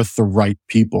when we're with the right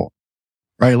people,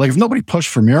 right? Like if nobody pushed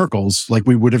for miracles, like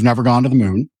we would have never gone to the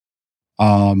moon.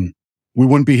 We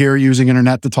wouldn't be here using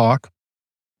internet to talk.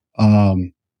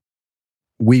 There's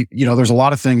a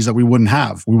lot of things that we wouldn't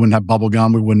have. We wouldn't have bubble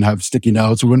gum. We wouldn't have sticky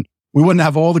notes. We wouldn't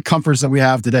have all the comforts that we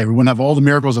have today. We wouldn't have all the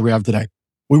miracles that we have today.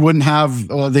 We wouldn't have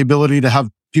the ability to have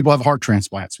people have heart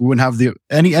transplants. We wouldn't have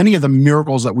any of the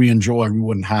miracles that we enjoy. We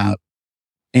wouldn't have.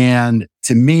 And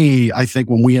to me, I think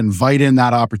when we invite in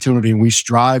that opportunity and we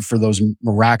strive for those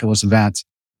miraculous events,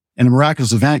 and a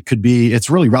miraculous event it's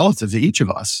really relative to each of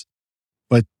us,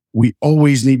 but we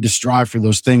always need to strive for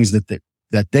those things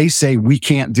that they say we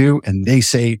can't do and they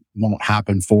say won't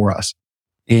happen for us.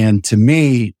 And to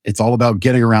me, it's all about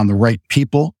getting around the right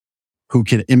people who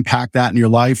can impact that in your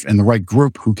life and the right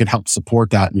group who can help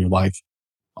support that in your life.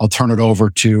 I'll turn it over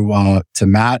to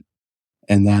Matt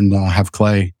and then have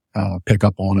Clay pick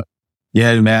up on it.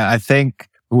 Yeah, man. I think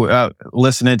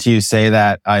listening to you say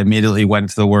that, I immediately went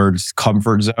to the words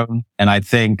comfort zone. And I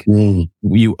think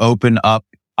you open up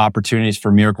opportunities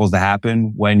for miracles to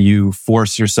happen when you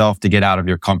force yourself to get out of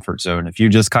your comfort zone. If you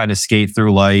just kind of skate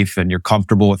through life and you're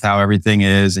comfortable with how everything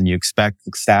is and you expect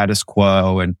the status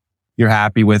quo and you're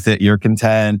happy with it, you're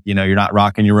content, you're not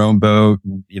rocking your own boat,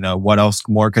 what else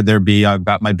more could there be? I've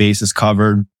got my bases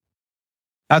covered.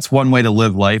 That's one way to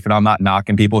live life. And I'm not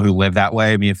knocking people who live that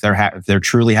way. I mean, if they're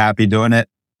truly happy doing it,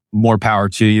 more power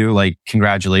to you. Like,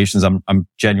 congratulations. I'm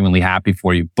genuinely happy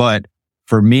for you. But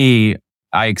for me,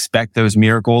 I expect those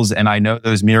miracles, and I know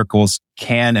those miracles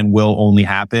can and will only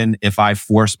happen if I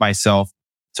force myself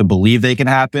to believe they can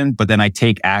happen, but then I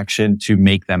take action to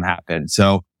make them happen.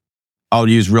 So I'll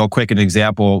use real quick an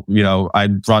example.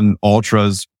 I'd run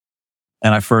ultras.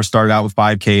 And I first started out with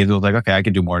 5Ks. I was like, okay, I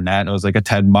can do more than that. And it was like a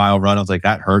 10-mile run. I was like,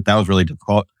 that hurt. That was really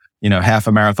difficult. Half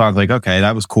a marathon. I was like, okay,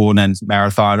 that was cool. And then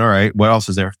marathon. All right. What else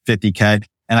is there? 50K.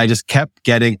 And I just kept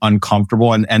getting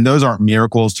uncomfortable. And those aren't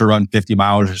miracles to run 50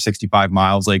 miles or 65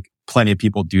 miles. Like, plenty of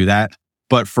people do that.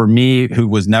 But for me, who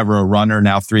was never a runner,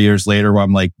 now 3 years later, where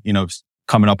I'm like,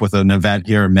 coming up with an event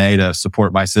here in May to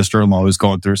support my sister-in-law who's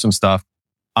going through some stuff.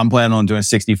 I'm planning on doing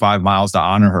 65 miles to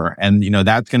honor her. And,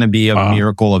 that's going to be a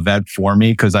miracle event for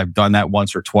me because I've done that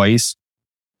once or twice.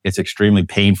 It's extremely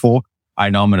painful. I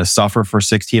know I'm going to suffer for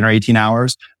 16 or 18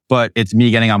 hours, but it's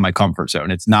me getting out of my comfort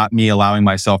zone. It's not me allowing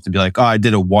myself to be like, oh, I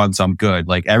did it once, I'm good.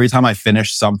 Like, every time I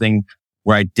finish something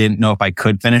where I didn't know if I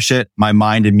could finish it, my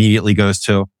mind immediately goes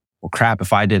to, well, crap,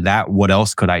 if I did that, what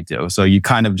else could I do? So you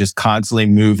kind of just constantly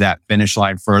move that finish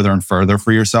line further and further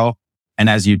for yourself. And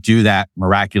as you do that,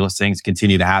 miraculous things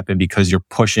continue to happen because you're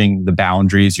pushing the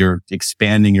boundaries, you're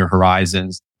expanding your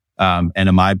horizons. And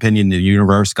in my opinion, the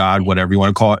universe, God, whatever you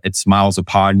want to call it, it smiles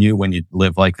upon you when you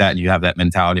live like that and you have that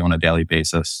mentality on a daily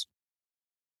basis.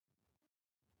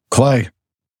 Clay.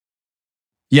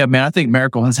 Yeah, man, I think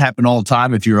miracles happen all the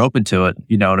time if you're open to it.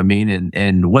 You know what I mean?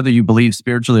 And whether you believe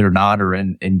spiritually or not, or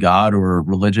in God or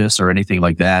religious or anything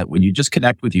like that, when you just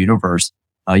connect with the universe,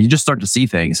 you just start to see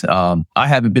things. I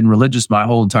haven't been religious my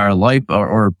whole entire life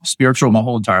or spiritual my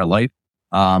whole entire life.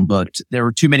 But there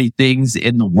were too many things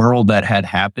in the world that had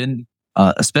happened,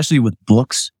 especially with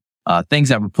books, things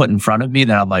that were put in front of me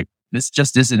that I'm like, this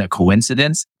just isn't a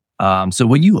coincidence. So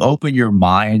when you open your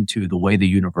mind to the way the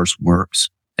universe works,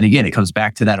 and again, it comes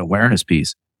back to that awareness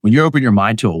piece. When you open your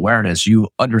mind to awareness, you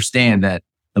understand that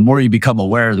the more you become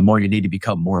aware, the more you need to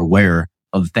become more aware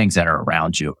of the things that are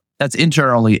around you. That's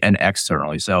internally and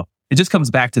externally. So it just comes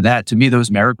back to that. To me,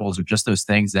 those miracles are just those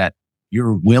things that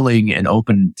you're willing and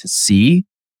open to see.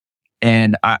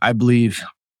 And I believe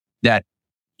that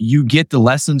you get the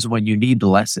lessons when you need the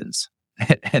lessons.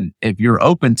 And if you're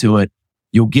open to it,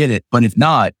 you'll get it. But if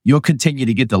not, you'll continue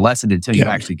to get the lesson until you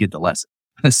actually get the lesson.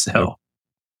 So.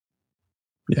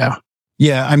 Yeah.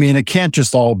 Yeah. I mean, it can't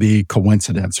just all be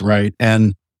coincidence, right?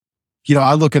 And,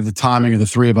 I look at the timing of the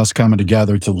three of us coming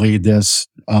together to lead this.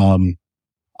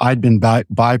 I'd been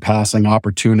bypassing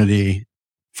opportunity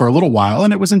for a little while,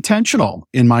 and it was intentional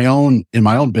in my own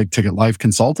big ticket life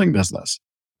consulting business,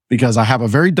 because I have a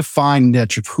very defined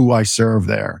niche of who I serve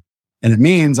there. And it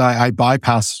means I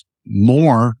bypass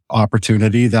more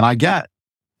opportunity than I get.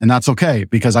 And that's okay,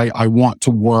 because I want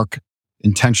to work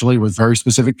intentionally with very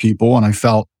specific people. And I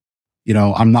felt,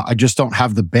 I just don't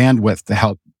have the bandwidth to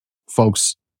help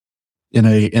folks in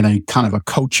a kind of a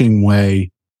coaching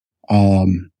way,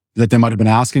 that they might have been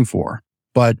asking for.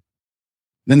 But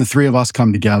then the three of us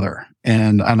come together.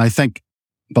 And I think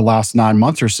the last 9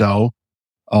 months or so,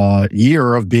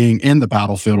 year of being in the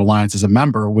Battlefield Alliance as a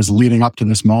member was leading up to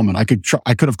this moment. I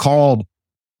could have called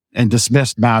and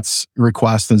dismissed Matt's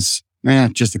request as,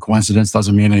 just a coincidence,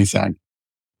 doesn't mean anything.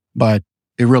 But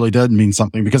it really did mean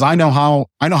something, because I know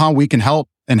how we can help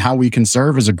and how we can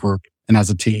serve as a group and as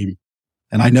a team.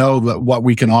 And I know that what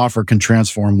we can offer can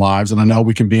transform lives, and I know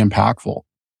we can be impactful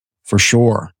for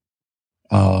sure.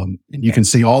 And you can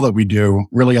see all that we do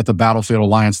really at the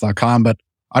battlefieldalliance.com, but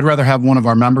I'd rather have one of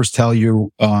our members tell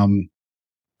you,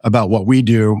 about what we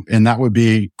do. And that would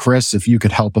be Chris, if you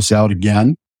could help us out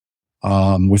again,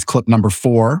 with clip number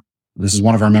 4. This is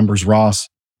one of our members, Ross.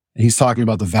 He's talking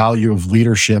about the value of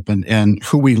leadership and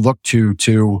who we look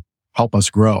to help us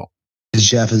grow.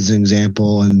 Jeff is an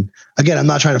example. And again, I'm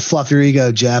not trying to fluff your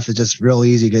ego, Jeff. It's just real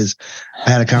easy because I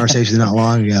had a conversation not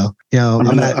long ago. I'm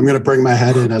going to bring my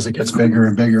head in as it gets bigger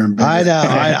and bigger and bigger. I know.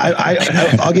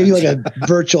 I'll give you like a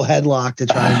virtual headlock to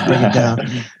try and bring it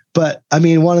down. But I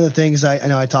mean, one of the things I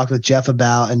know I talked with Jeff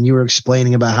about, and you were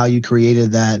explaining about how you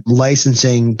created that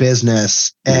licensing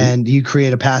business and you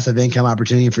create a passive income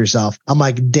opportunity for yourself. I'm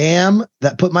like, damn,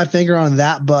 that put my finger on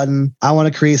that button. I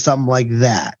want to create something like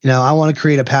that. I want to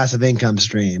create a passive income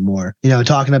stream, or,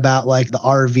 talking about like the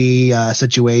RV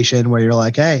situation where you're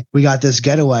like, hey, we got this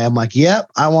getaway. I'm like,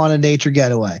 yep, I want a nature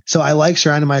getaway. So I like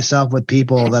surrounding myself with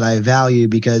people that I value,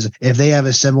 because if they have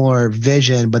a similar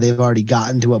vision, but they've already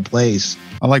gotten to a place.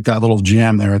 I like that little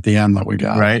jam there at the end that we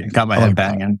got. Right. Got my head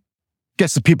banging.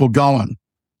 Gets the people going.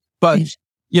 But,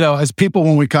 as people,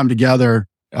 when we come together,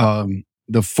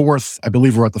 the fourth, I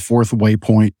believe we're at the fourth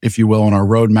waypoint, if you will, on our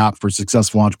roadmap for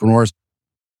successful entrepreneurs.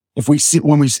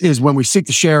 When we seek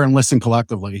to share and listen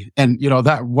collectively. And,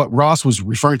 that what Ross was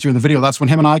referring to in the video, that's when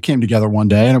him and I came together one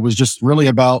day. And it was just really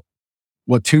about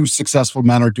what two successful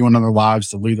men are doing in their lives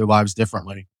to lead their lives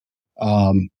differently.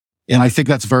 And I think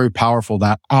that's very powerful,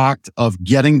 that act of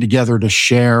getting together to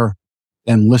share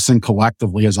and listen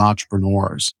collectively as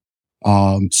entrepreneurs.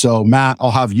 So Matt,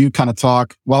 I'll have you kind of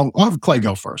talk. Well, I'll have Clay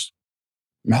go first.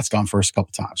 Matt's gone first a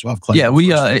couple times. We'll have Clay. Yeah,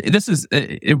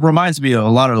 it reminds me of a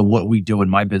lot of what we do in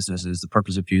my business is the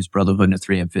Purpose of Fuse Brotherhood and the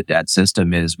 3M Fit Dad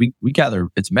system is we gather,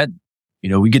 it's meant,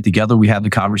 we get together, we have the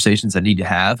conversations that need to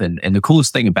have. And the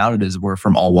coolest thing about it is we're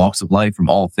from all walks of life, from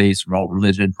all faiths, from all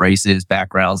religion, races,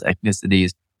 backgrounds,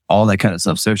 ethnicities, all that kind of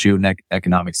stuff,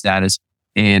 socioeconomic status.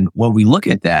 And when we look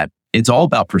at that, it's all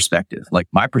about perspective. Like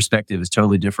my perspective is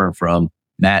totally different from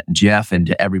Matt and Jeff and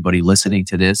to everybody listening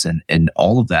to this and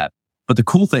all of that. But the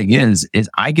cool thing is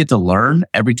I get to learn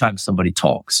every time somebody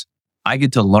talks. I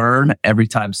get to learn every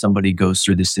time somebody goes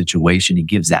through this situation and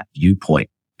gives that viewpoint,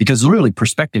 because literally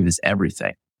perspective is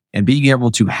everything. And being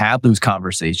able to have those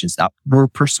conversations, not for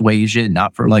persuasion,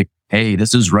 not for like, hey,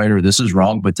 this is right or this is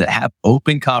wrong, but to have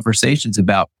open conversations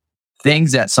about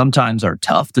things that sometimes are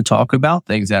tough to talk about,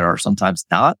 things that are sometimes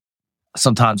not,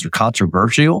 sometimes are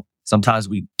controversial, sometimes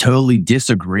we totally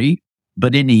disagree.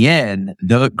 But in the end,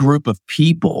 the group of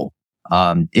people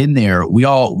in there, we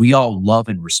all love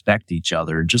and respect each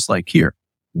other. And just like here,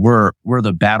 we're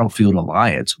the Battlefield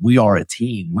Alliance. We are a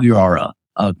team. We are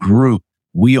a group.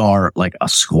 We are like a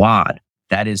squad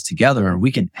that is together, and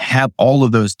we can have all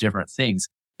of those different things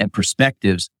and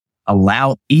perspectives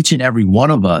allow each and every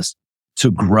one of us to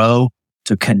grow,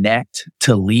 to connect,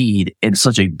 to lead in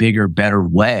such a bigger, better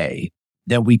way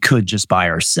than we could just by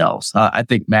ourselves. I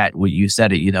think, Matt, what you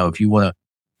said it, if you want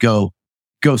to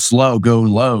go slow, go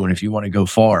low. And if you want to go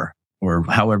far, or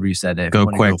however you said it, go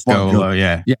quick, go low.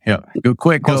 Yeah. Go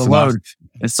quick, go low.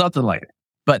 It's something like it.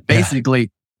 But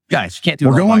basically, guys, you can't do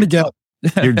it. We're going together.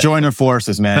 You're joining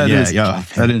forces, man.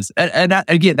 That is. And that,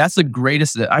 again, that's the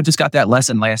greatest. I just got that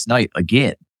lesson last night.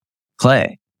 Again,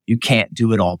 Clay, you can't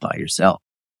do it all by yourself.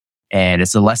 And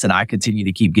it's a lesson I continue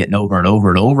to keep getting over and over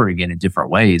and over again in different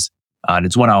ways. And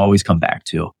it's one I always come back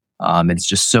to. And it's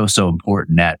just so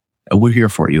important that we're here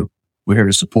for you. We're here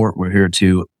to support. We're here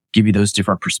to give you those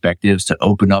different perspectives, to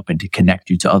open up and to connect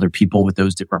you to other people with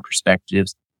those different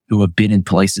perspectives who have been in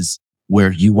places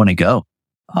where you want to go.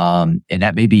 And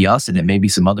that may be us, and it may be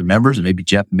some other members, and maybe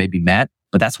Jeff, and maybe Matt,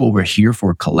 but that's what we're here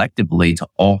for collectively, to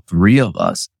all three of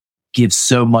us give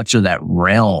so much of that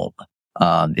realm.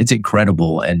 It's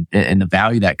incredible. And the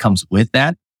value that comes with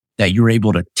that you're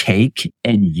able to take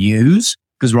and use,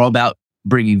 because we're all about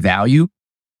bringing value,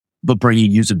 but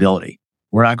bringing usability.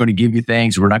 We're not going to give you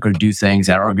things. We're not going to do things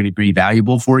that aren't going to be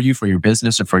valuable for you, for your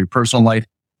business or for your personal life,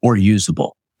 or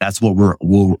usable. That's what we're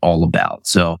all about.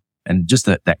 So, and just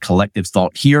that collective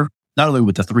thought here, not only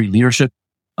with the three leadership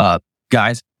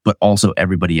guys, but also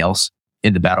everybody else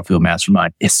in the Battlefield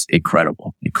Mastermind. It's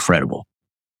incredible.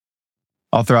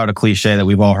 I'll throw out a cliche that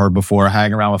we've all heard before.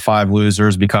 Hang around with 5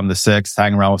 losers, become the 6th.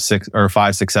 Hang around with 6 or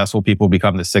 5 successful people,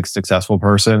 become the 6th successful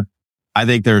person. I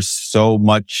think there's so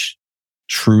much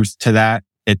truth to that.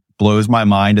 It blows my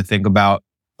mind to think about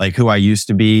like who I used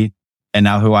to be and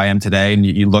now who I am today. And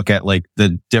you look at like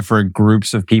the different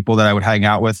groups of people that I would hang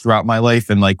out with throughout my life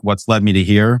and like what's led me to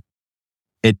here.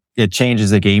 It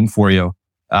changes the game for you.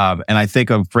 And I think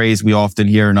a phrase we often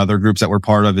hear in other groups that we're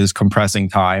part of is compressing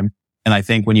time. And I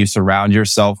think when you surround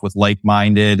yourself with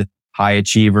like-minded, high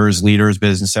achievers, leaders,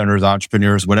 business owners,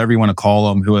 entrepreneurs, whatever you want to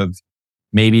call them, who have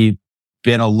maybe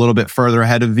been a little bit further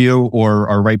ahead of you or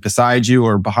are right beside you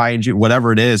or behind you,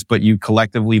 whatever it is, but you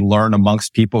collectively learn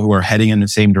amongst people who are heading in the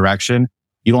same direction.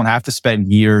 You don't have to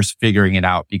spend years figuring it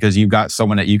out because you've got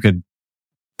someone that you could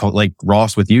put, like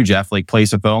Ross with you, Jeff, like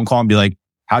place a phone call and be like,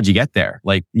 how'd you get there?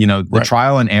 Like, the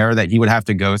trial and error that he would have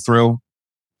to go through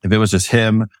if it was just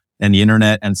him and the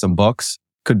internet and some books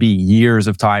could be years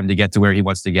of time to get to where he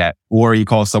wants to get. Or you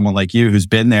call someone like you who's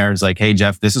been there. It's like, hey,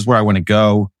 Jeff, this is where I want to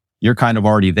go. You're kind of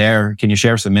already there. Can you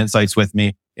share some insights with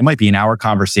me? It might be an hour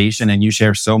conversation and you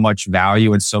share so much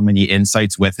value and so many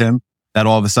insights with him that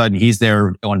all of a sudden he's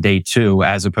there on day 2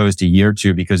 as opposed to year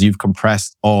 2 because you've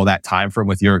compressed all that time from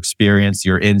with your experience,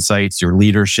 your insights, your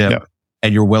leadership,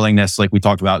 and your willingness, like we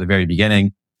talked about at the very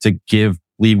beginning, to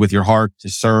lead with your heart, to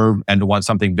serve, and to want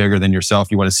something bigger than yourself.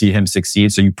 You want to see him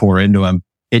succeed, so you pour into him.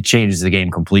 It changes the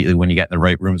game completely when you get in the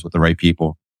right rooms with the right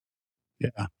people.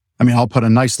 Yeah. I mean, I'll put a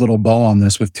nice little bow on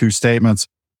this with 2 statements.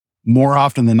 More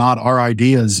often than not, our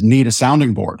ideas need a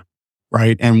sounding board,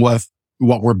 right? And with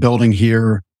what we're building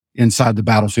here inside the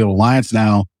Battlefield Alliance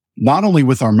now, not only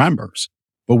with our members,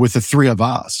 but with the 3 of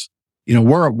us,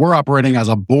 we're operating as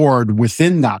a board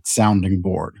within that sounding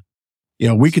board.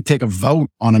 We could take a vote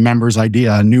on a member's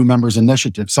idea, a new member's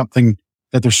initiative, something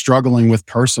that they're struggling with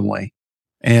personally.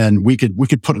 And we could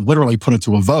literally put it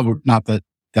to a vote. Not that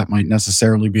that might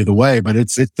necessarily be the way, but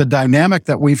it's the dynamic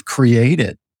that we've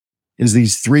created is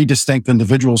these 3 distinct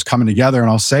individuals coming together. And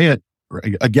I'll say it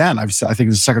again. I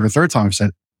think it's the 2nd or 3rd time I've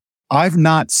said, I've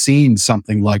not seen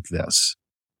something like this,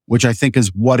 which I think is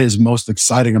what is most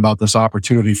exciting about this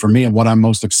opportunity for me. And what I'm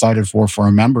most excited for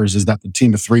our members is that the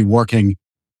team of 3 working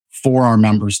for our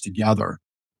members together,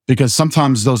 because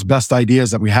sometimes those best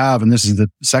ideas that we have, and this is the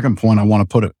second point I want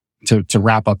to put it to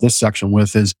wrap up this section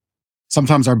with, is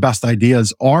sometimes our best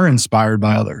ideas are inspired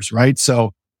by others, right?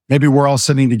 So maybe we're all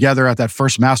sitting together at that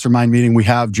first mastermind meeting we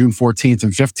have June 14th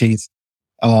and 15th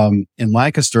in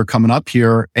Lancaster coming up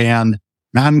here, and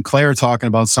Matt and Clay are talking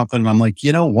about something, and I'm like,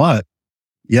 you know what?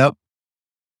 Yep.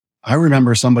 I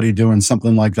remember somebody doing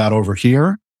something like that over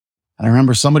here. And I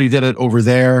remember somebody did it over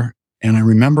there. And I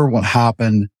remember what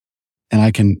happened. And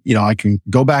I can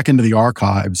go back into the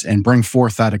archives and bring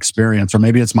forth that experience, or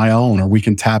maybe it's my own, or we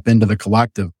can tap into the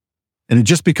collective. And it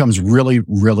just becomes really,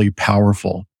 really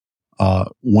powerful,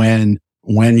 when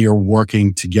you're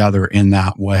working together in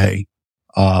that way.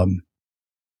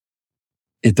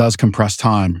 It does compress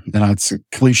time. And it's a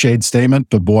cliched statement,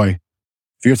 but boy,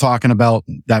 if you're talking about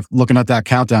that, looking at that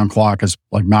countdown clock, as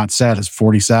like Matt said, is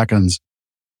 40 seconds.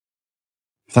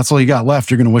 If that's all you got left,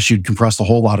 you're going to wish you'd compressed a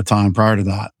whole lot of time prior to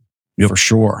that. For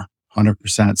sure.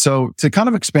 100%. So to kind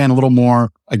of expand a little more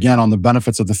again on the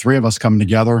benefits of the 3 of us coming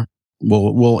together,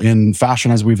 we'll in fashion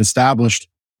as we've established,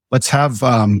 let's have,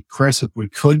 Chris, if we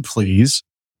could please,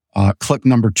 clip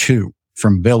number 2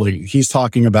 from Billy. He's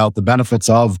talking about the benefits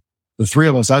of the 3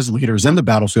 of us as leaders in the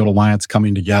Battlefield Alliance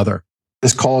coming together.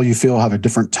 This call, you feel, have a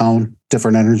different tone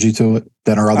different energy to it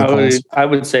than our other calls? I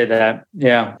would say that.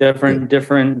 Yeah. Different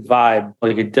vibe,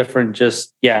 like a different,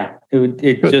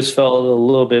 it just felt a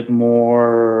little bit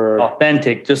more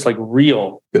authentic, just like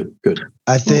real. Good.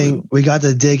 I think we got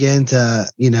to dig into,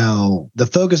 the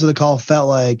focus of the call felt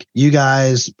like you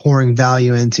guys pouring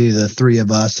value into the three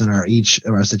of us and each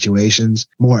of our situations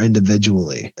more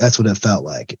individually. That's what it felt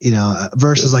like,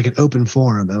 versus like an open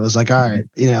forum. It was like, all right,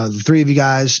 the three of you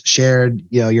guys shared,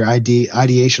 your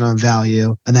ideation on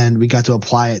value, and then we got to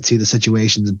apply it to the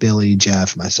situations of Billy,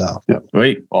 Jeff, myself. Yeah.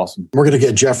 Great. Awesome. We're going to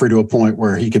get Jeffrey to a point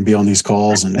where he can be on these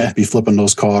calls and be flipping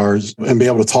those cards and be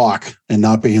able to talk and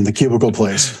not be in the cubicle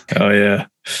place. Oh, yeah.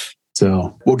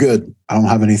 So, well, good. I don't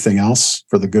have anything else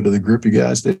for the good of the group. You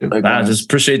guys do. I just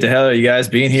appreciate the hell of you guys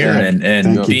being here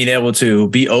and being able to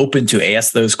be open to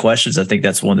ask those questions. I think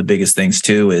that's one of the biggest things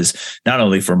too, is not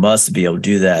only from us to be able to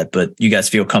do that, but you guys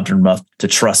feel comfortable enough to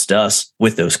trust us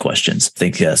with those questions. I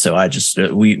think, so I just,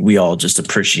 we all just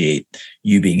appreciate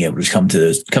you being able to come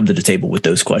to the table with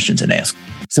those questions and ask.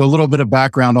 So a little bit of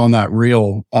background on that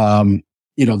reel.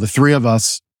 The three of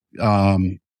us,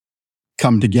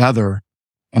 come together,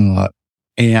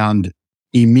 and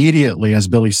immediately, as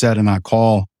Billy said in that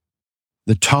call,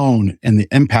 the tone and the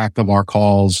impact of our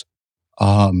calls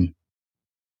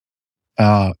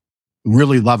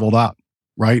really leveled up,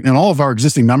 right? And all of our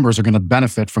existing members are going to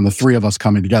benefit from the three of us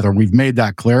coming together. We've made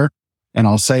that clear, and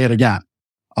I'll say it again.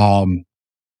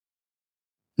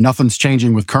 Nothing's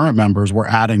changing with current members. We're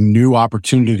adding new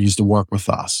opportunities to work with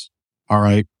us, all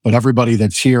right? But everybody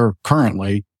that's here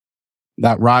currently,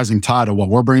 that rising tide of what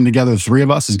we're bringing together, the three of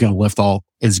us, is going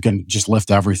to just lift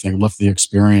everything, lift the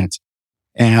experience.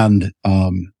 And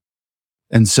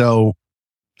so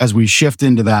as we shift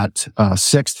into that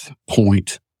sixth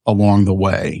point along the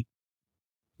way,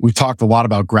 we've talked a lot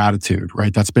about gratitude,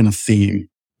 right? That's been a theme,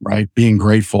 right? Being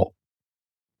grateful.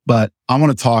 But I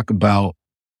want to talk about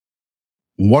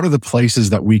what are the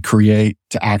places that we create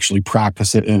to actually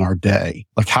practice it in our day?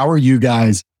 Like, how are you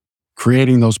guys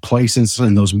creating those places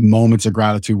and those moments of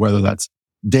gratitude, whether that's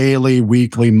daily,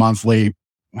 weekly, monthly?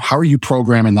 How are you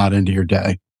programming that into your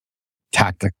day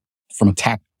from a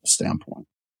tactical standpoint?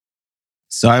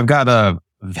 So I have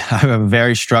a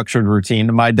very structured routine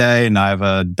to my day, and I have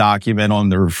a document on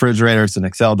the refrigerator. It's an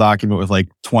Excel document with like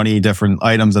 20 different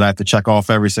items that I have to check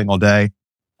off every single day.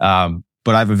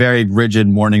 But I have a very rigid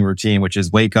morning routine, which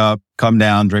is wake up, come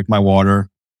down, drink my water,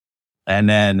 and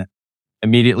then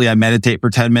immediately I meditate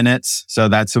for 10 minutes. So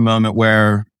that's a moment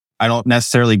where I don't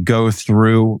necessarily go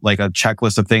through like a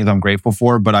checklist of things I'm grateful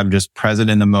for, but I'm just present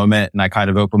in the moment, and I kind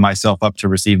of open myself up to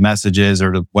receive messages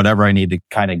or to whatever I need to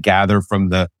kind of gather from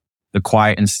the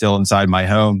quiet and still inside my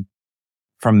home.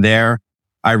 From there,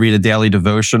 I read a daily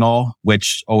devotional,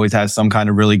 which always has some kind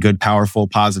of really good, powerful,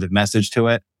 positive message to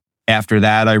it. After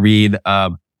that, I read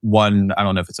one, I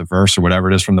don't know if it's a verse or whatever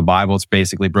it is from the Bible. It's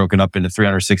basically broken up into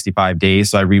 365 days.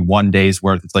 So I read one day's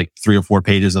worth. It's like 3 or 4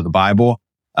 pages of the Bible.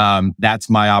 That's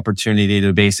my opportunity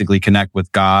to basically connect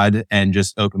with God and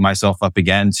just open myself up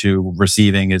again to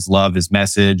receiving his love, his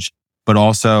message. But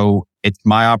also it's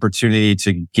my opportunity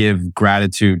to give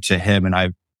gratitude to him.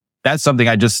 And that's something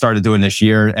I just started doing this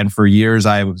year. And for years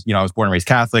I was born and raised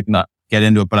Catholic, not get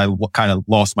into it, but I kind of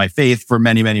lost my faith for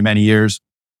many, many, many years.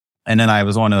 And then I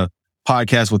was on a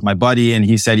podcast with my buddy, and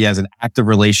he said he has an active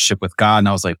relationship with God. And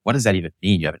I was like, what does that even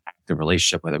mean? You have an active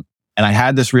relationship with him? And I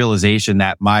had this realization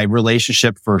that my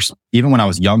relationship first, even when I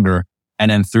was younger,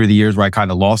 and then through the years where I kind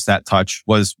of lost that touch,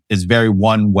 is very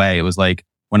one way. It was like,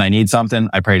 when I need something,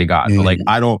 I pray to God. Mm-hmm. But like,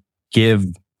 I don't give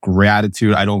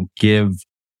gratitude. I don't give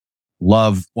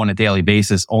love on a daily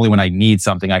basis. Only when I need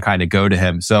something, I kind of go to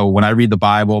him. So when I read the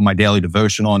Bible, my daily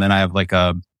devotional, and then I have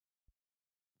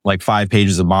like 5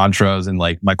 pages of mantras and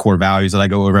like my core values that I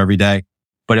go over every day.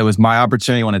 But it was my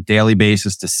opportunity on a daily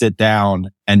basis to sit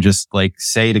down and just like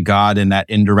say to God in that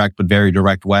indirect but very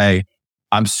direct way,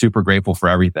 I'm super grateful for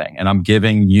everything. And I'm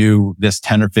giving you this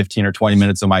 10 or 15 or 20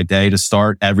 minutes of my day to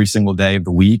start every single day of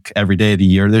the week, every day of the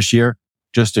year this year,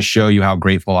 just to show you how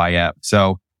grateful I am.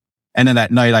 So, and then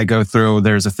at night I go through,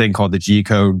 there's a thing called the G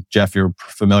code. Jeff, you're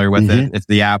familiar with it. It's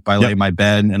the app. I lay in my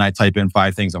bed and I type in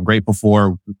 5 things I'm grateful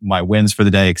for, my wins for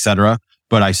the day, etc.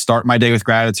 But I start my day with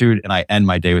gratitude and I end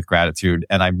my day with gratitude.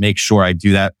 And I make sure I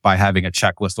do that by having a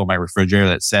checklist on my refrigerator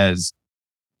that says,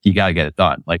 you got to get it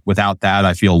done. Like without that,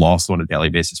 I feel lost on a daily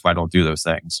basis if I don't do those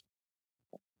things.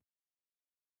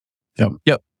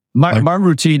 Yep. My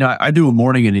routine, I do a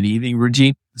morning and an evening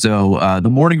routine. So the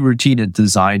morning routine is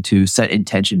designed to set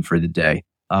intention for the day.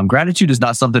 Gratitude is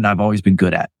not something I've always been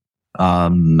good at. I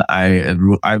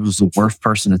was the worst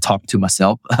person to talk to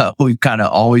myself. We kind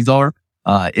of always are.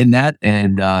 in that.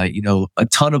 And, a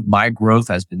ton of my growth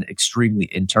has been extremely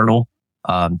internal,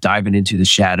 diving into the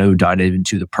shadow, diving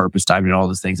into the purpose, diving into all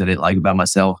the things I didn't like about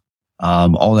myself,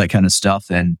 all that kind of stuff.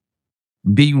 And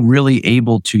being really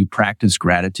able to practice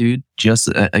gratitude. Just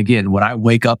again, when I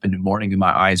wake up in the morning and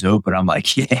my eyes open, I'm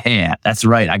like, yeah, that's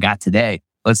right. I got today.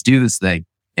 Let's do this thing.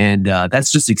 And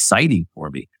that's just exciting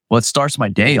for me. Well, it starts my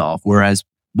day off. Whereas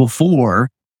before,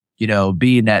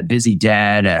 being that busy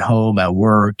dad at home, at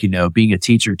work, being a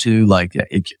teacher too, like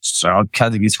it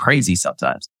kind of gets crazy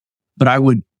sometimes. But I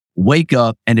would wake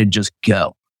up and then just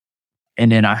go.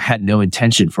 And then I had no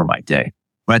intention for my day.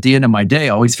 But at the end of my day, I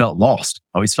always felt lost.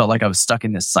 I always felt like I was stuck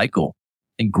in this cycle.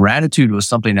 And gratitude was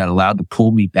something that allowed to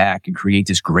pull me back and create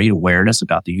this great awareness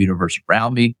about the universe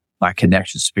around me, my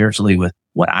connection spiritually with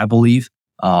what I believe,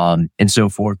 and so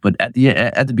forth. But at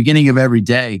the beginning of every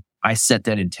day, I set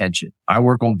that intention. I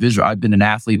work on visual. I've been an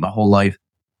athlete my whole life.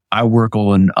 I work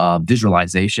on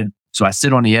visualization. So I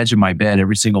sit on the edge of my bed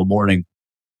every single morning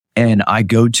and I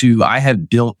have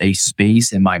built a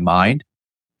space in my mind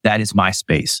that is my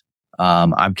space.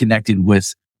 I'm connected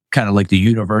with kind of like the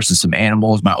universe and some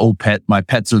animals. My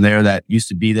pets are there that used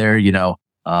to be there,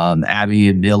 Abby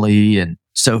and Millie and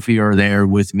Sophie are there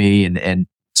with me. And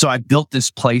so I built this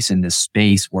place in this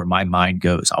space where my mind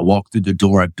goes. I walk through the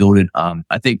door. I built it.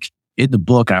 I think in the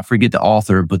book, I forget the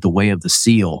author, but The Way of the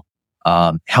Seal,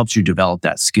 helps you develop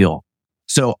that skill.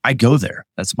 So I go there.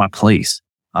 That's my place.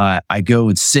 I go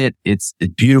and sit. It's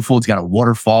beautiful. It's got a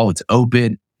waterfall. It's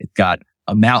open. It's got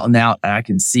a mountain out I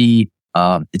can see.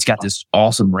 It's got this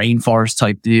awesome rainforest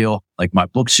type deal, like my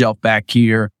bookshelf back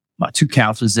here, my 2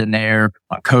 couches in there,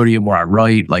 my podium where I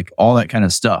write, like all that kind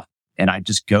of stuff. And I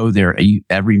just go there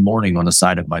every morning on the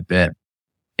side of my bed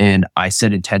and I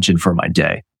set intention for my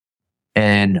day.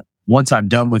 And once I'm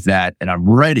done with that and I'm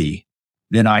ready,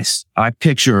 then I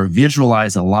picture or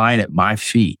visualize a line at my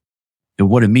feet. And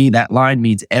what it means, that line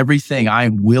means everything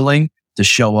I'm willing to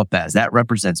show up as. That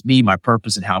represents me, my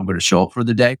purpose, and how I'm going to show up for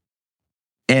the day.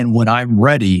 And when I'm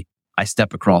ready, I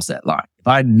step across that line. If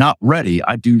I'm not ready,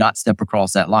 I do not step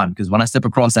across that line, because when I step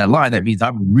across that line, that means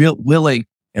I'm willing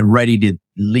and ready to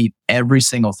leave every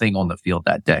single thing on the field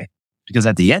that day. Because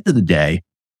at the end of the day,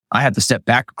 I have to step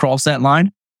back across that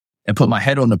line and put my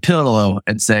head on the pillow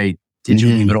and say, did you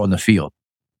leave it on the field?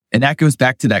 And that goes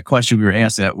back to that question we were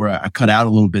asked at, where I cut out a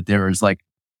little bit there. Is like,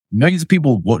 millions of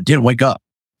people didn't wake up.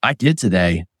 I did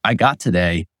today. I got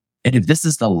today. And if this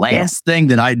is the last thing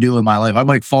that I do in my life, I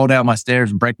might fall down my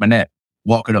stairs and break my neck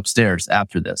walking upstairs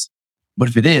after this. But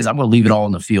if it is, I'm going to leave it all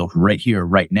on the field right here,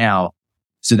 right now.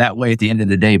 So that way, at the end of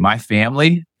the day, my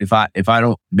family, if I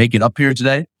don't make it up here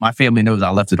today, my family knows I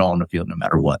left it all on the field no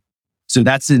matter what. So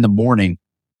that's in the morning.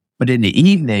 But in the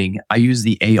evening, I use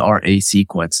the ARA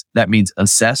sequence. That means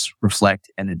assess,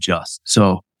 reflect, and adjust.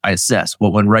 So I assess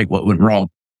what went right, what went wrong.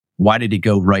 Why did it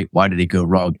go right? Why did it go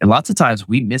wrong? And lots of times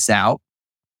we miss out.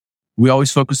 We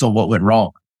always focus on what went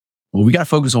wrong. Well, we got to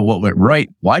focus on what went right.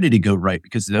 Why did it go right?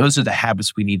 Because those are the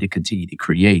habits we need to continue to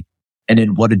create. And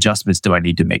then what adjustments do I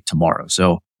need to make tomorrow?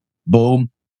 So boom.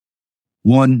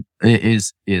 One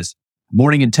is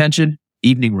morning intention,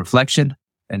 evening reflection,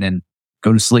 and then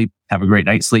go to sleep, have a great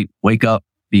night's sleep, wake up,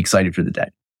 be excited for the day.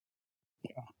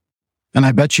 Yeah. And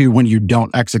I bet you when you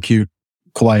don't execute,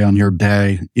 Clay, on your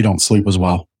day, you don't sleep as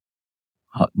well.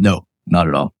 No, not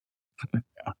at all.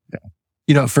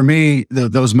 Yeah. For me,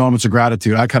 those moments of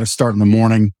gratitude, I kind of start in the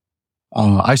morning.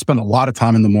 I spend a lot of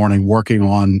time in the morning working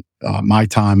on my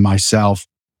time, myself.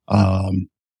 I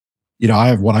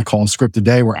have what I call a scripted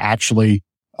day. We're actually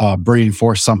bringing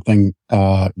forth something.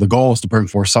 The goal is to bring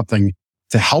forth something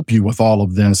to help you with all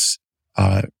of this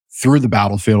through the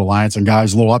Battlefield Alliance. And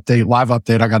guys, a little update, live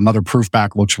update. I got another proof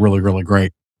back. Looks really, really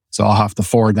great. So I'll have to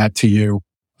forward that to you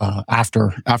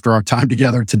after our time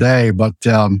together today. But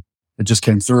it just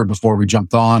came through before we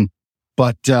jumped on.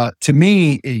 But to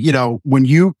me, when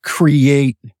you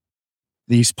create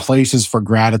these places for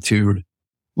gratitude,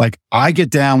 like I get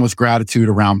down with gratitude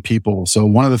around people. So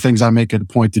one of the things I make it a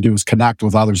point to do is connect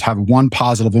with others, have one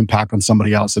positive impact on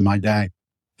somebody else in my day.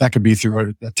 That could be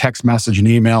through a text message, an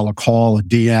email, a call, a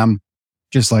DM.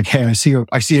 Just like, hey, I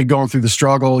see you going through the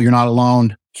struggle. You're not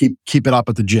alone. Keep it up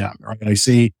at the gym. Right? I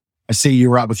see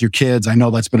you're out with your kids. I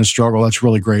know that's been a struggle. That's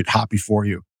really great. Happy for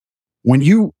you. When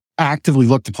you actively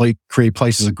look to create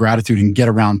places of gratitude and get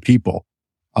around people,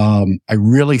 I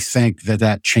really think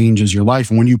that changes your life.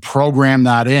 And when you program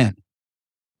that in,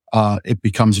 it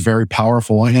becomes very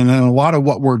powerful. And a lot of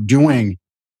what we're doing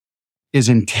is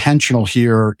intentional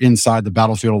here inside the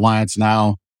Battlefield Alliance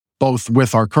now, both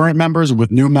with our current members and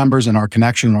with new members and our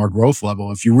connection and our growth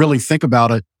level. If you really think about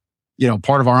it,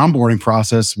 part of our onboarding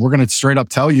process, we're going to straight up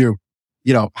tell you,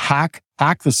 hack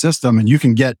the system, and you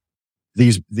can get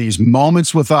these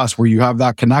moments with us where you have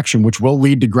that connection, which will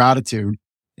lead to gratitude,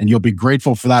 and you'll be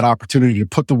grateful for that opportunity to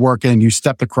put the work in. You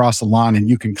stepped across the line and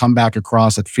you can come back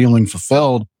across it feeling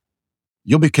fulfilled.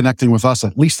 You'll be connecting with us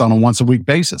at least on a once a week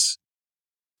basis,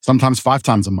 sometimes 5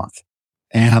 times a month.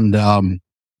 And,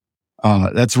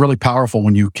 that's really powerful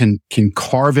when you can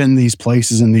carve in these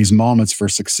places and these moments for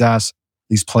success,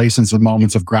 these places and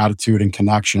moments of gratitude and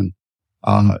connection.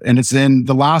 And it's in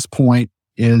the last point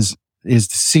is to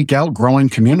seek out growing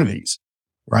communities,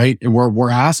 right? And we're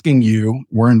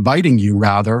inviting you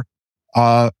rather,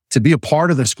 to be a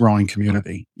part of this growing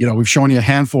community. We've shown you a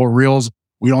handful of reels.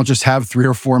 We don't just have 3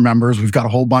 or 4 members. We've got a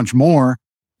whole bunch more,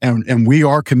 and we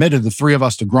are committed, the 3 of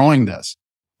us, to growing this.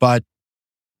 But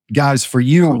guys, for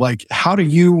you, like, how do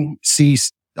you see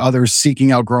others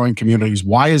seeking out growing communities?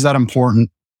 Why is that important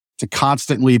to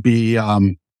constantly be,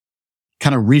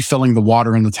 kind of refilling the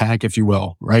water in the tank, if you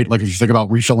will, right? Like if you think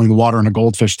about refilling the water in a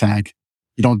goldfish tank,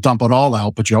 you don't dump it all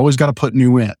out, but you always got to put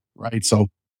new in, right? So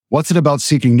what's it about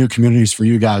seeking new communities for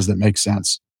you guys that makes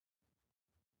sense?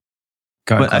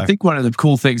 But I think one of the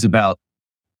cool things about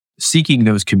seeking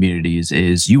those communities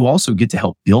is you also get to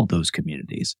help build those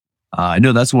communities. I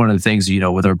know that's one of the things,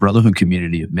 with our brotherhood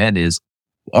community of men is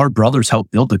our brothers help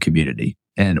build the community,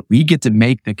 and we get to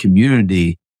make the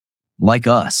community like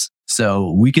us.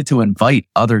 So we get to invite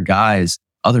other guys,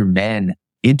 other men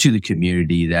into the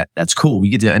community. That's cool. We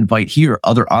get to invite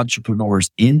other entrepreneurs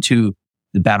into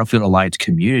the Battlefield Alliance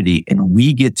community. And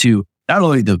we get to, not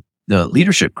only the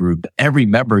leadership group, but every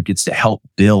member gets to help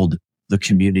build the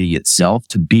community itself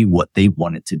to be what they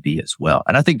want it to be as well.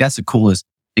 And I think that's the coolest,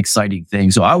 exciting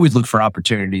thing. So I always look for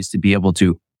opportunities to be able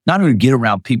to not only get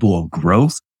around people of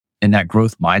growth and that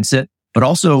growth mindset, but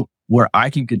also where I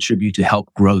can contribute to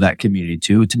help grow that community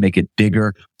too, to make it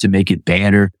bigger, to make it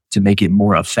better, to make it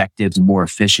more effective, more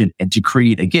efficient, and to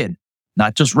create, again,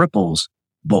 not just ripples,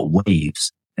 but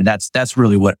waves. And that's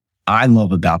really what I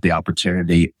love about the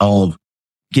opportunity of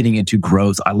getting into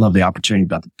growth. I love the opportunity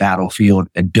about the battlefield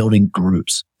and building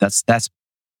groups. That's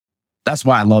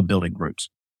why I love building groups.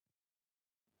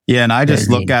 Yeah. And I just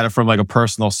look at it from like a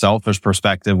personal selfish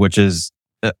perspective, which is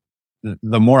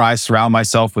the more I surround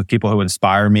myself with people who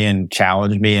inspire me and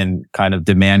challenge me and kind of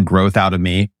demand growth out of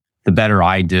me, the better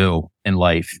I do in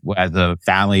life as a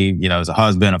family, as a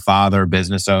husband, a father,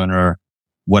 business owner,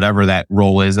 whatever that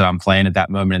role is that I'm playing at that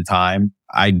moment in time.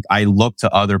 I look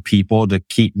to other people to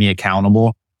keep me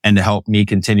accountable and to help me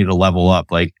continue to level up.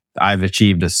 Like I've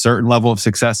achieved a certain level of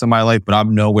success in my life, but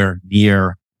I'm nowhere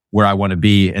near where I want to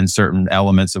be in certain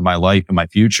elements of my life and my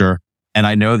future. And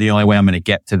I know the only way I'm going to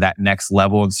get to that next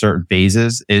level in certain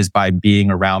phases is by being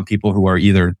around people who are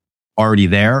either already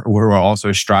there or who are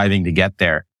also striving to get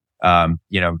there.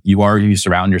 You are who you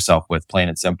surround yourself with, plain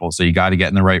and simple. So you got to get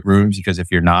in the right rooms, because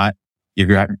if you're not, you're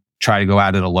going to try to go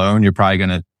at it alone. You're probably going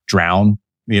to drown,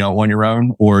 on your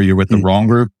own, or you're with the wrong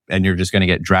group and you're just going to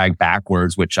get dragged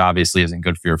backwards, which obviously isn't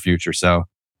good for your future. So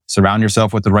surround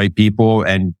yourself with the right people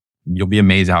and you'll be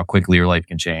amazed how quickly your life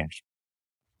can change.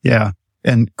 Yeah.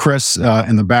 And Chris,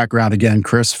 in the background, again,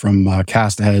 Chris from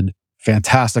Cast Ahead,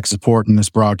 fantastic support in this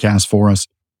broadcast for us.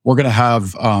 We're going to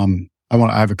have, I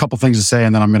have a couple things to say,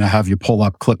 and then I'm going to have you pull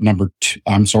up clip number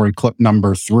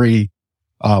 3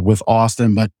 with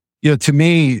Austin. But, to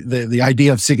me, the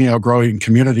idea of seeking out growing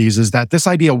communities is that this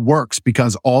idea works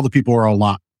because all the people are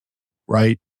aligned,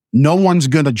 right? No one's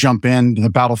going to jump into the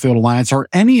Battlefield Alliance or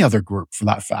any other group for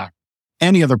that fact,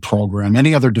 any other program,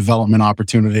 any other development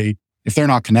opportunity, if they're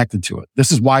not connected to it.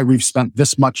 This is why we've spent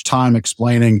this much time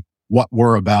explaining what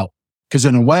we're about. Because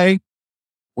in a way,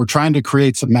 we're trying to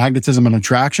create some magnetism and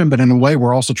attraction, but in a way,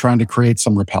 we're also trying to create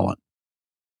some repellent,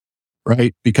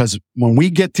 right? Because when we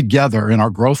get together in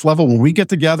our growth level, when we get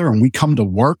together and we come to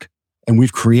work and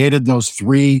we've created those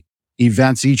 3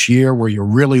 events each year where you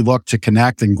really look to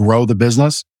connect and grow the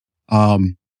business,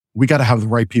 we got to have the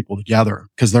right people together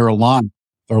because they're aligned.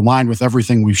 They're aligned with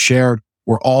everything we've shared.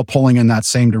 We're all pulling in that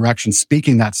same direction,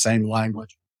 speaking that same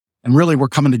language. And really, we're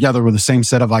coming together with the same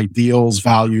set of ideals,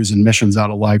 values, and missions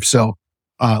out of life. So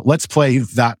let's play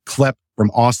that clip from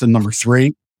Austin number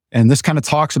 3. And this kind of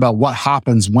talks about what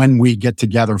happens when we get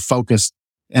together focused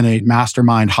in a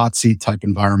mastermind hot seat type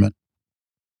environment.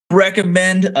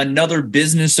 Recommend another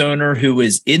business owner who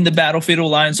is in the Battlefield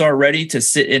Alliance already to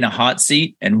sit in a hot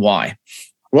seat, and why?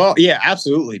 Well, yeah,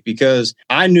 absolutely. Because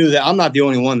I knew that I'm not the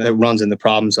only one that runs into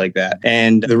problems like that.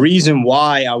 And the reason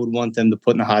why I would want them to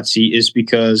put in a hot seat is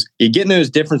because you get those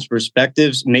different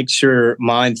perspectives, makes your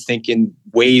mind thinking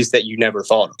ways that you never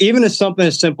thought of. Even as something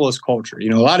as simple as culture. You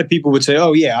know, a lot of people would say,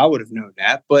 oh yeah, I would have known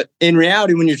that. But in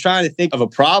reality, when you're trying to think of a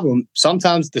problem,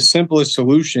 sometimes the simplest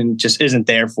solution just isn't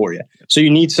there for you. So you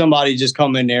need somebody to just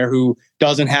come in there who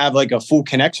doesn't have like a full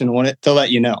connection on it to let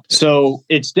you know. So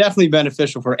it's definitely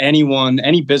beneficial for anyone,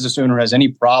 any business owner has any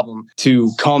problem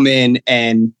to come in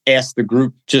and ask the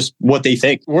group just what they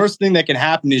think. Worst thing that can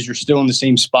happen is you're still in the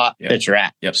same spot that you're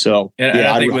at. Yep. So and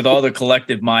I think with all the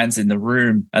collective minds in the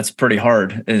room, that's pretty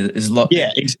hard.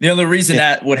 The only reason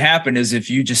that would happen is if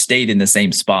you just stayed in the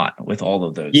same spot with all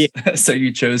of those. Yeah. So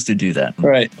you chose to do that.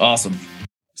 Right. Awesome.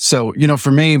 So,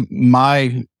 for me,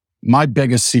 my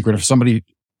biggest secret, if somebody,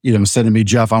 said to me,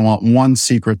 Jeff, I want one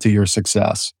secret to your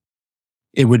success,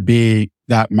 it would be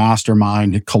that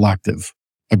mastermind collective,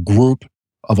 a group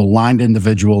of aligned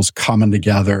individuals coming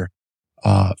together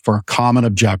for a common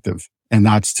objective. And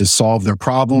that's to solve their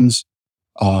problems,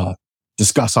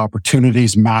 discuss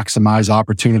opportunities, maximize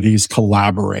opportunities,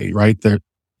 collaborate, right?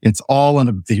 It's all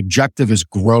the objective is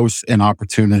growth and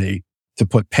opportunity to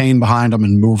put pain behind them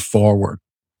and move forward.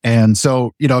 And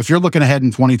so, if you're looking ahead in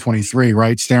 2023,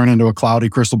 right, staring into a cloudy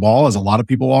crystal ball, as a lot of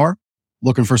people are,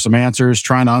 looking for some answers,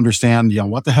 trying to understand,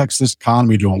 what the heck's this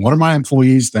economy doing? What are my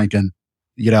employees thinking?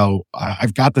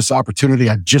 I've got this opportunity.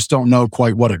 I just don't know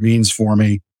quite what it means for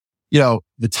me. The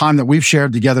time that we've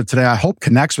shared together today, I hope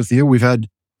connects with you. We've had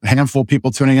a handful of people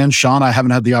tuning in. Sean, I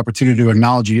haven't had the opportunity to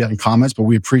acknowledge you yet in comments, but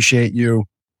we appreciate you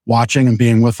watching and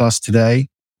being with us today.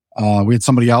 We had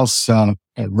somebody else,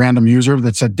 a random user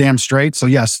that said damn straight. So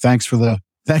yes, thanks for the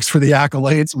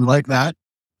accolades. We like that.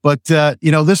 But,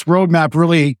 this roadmap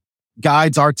really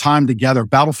guides our time together.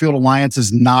 Battlefield Alliance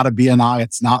is not a BNI.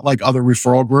 It's not like other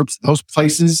referral groups. Those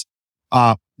places,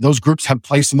 those groups have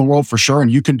place in the world for sure.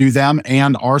 And you can do them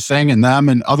and our thing and them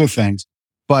and other things.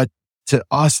 But to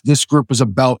us, this group is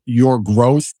about your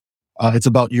growth. It's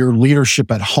about your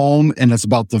leadership at home, and it's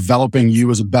about developing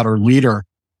you as a better leader.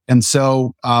 And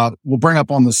so we'll bring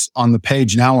up on the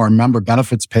page now our member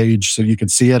benefits page so you can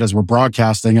see it as we're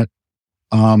broadcasting it.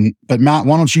 But Matt,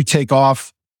 why don't you take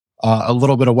off a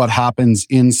little bit of what happens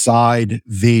inside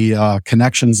the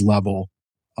connections level,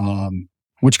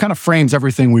 which kind of frames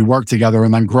everything we work together,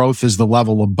 and then growth is the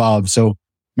level above. So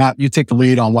Matt, you take the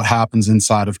lead on what happens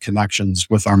inside of connections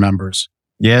with our members.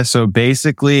 Yeah. So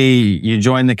basically you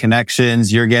join the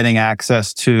connections, you're getting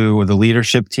access to the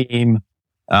leadership team.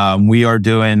 We are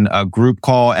doing a group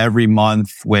call every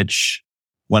month, which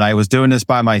when I was doing this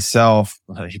by myself,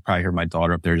 you probably heard my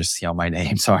daughter up there just yell my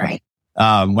name. Sorry.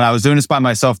 When I was doing this by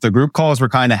myself, the group calls were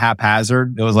kind of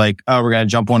haphazard. It was like, oh, we're going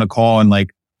to jump on a call and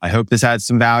like, I hope this adds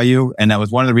some value. And that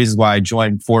was one of the reasons why I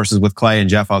joined forces with Clay and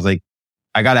Jeff. I was like,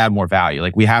 I got to add more value.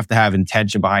 Like we have to have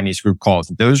intention behind these group calls.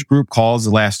 Those group calls,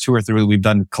 the last 2 or 3 we've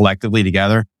done collectively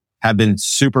together, have been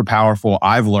super powerful.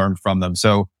 I've learned from them.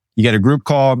 So you get a group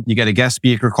call, you get a guest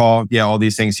speaker call. Yeah, all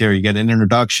these things here. You get an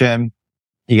introduction.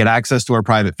 You get access to our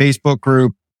private Facebook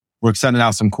group. We're sending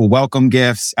out some cool welcome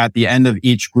gifts. At the end of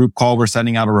each group call, we're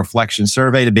sending out a reflection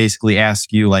survey to basically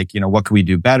ask you, like, what can we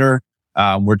do better?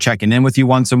 We're checking in with you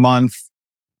once a month.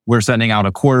 We're sending out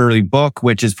a quarterly book,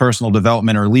 which is personal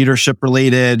development or leadership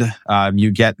related.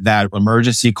 You get that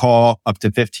emergency call up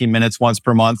to 15 minutes once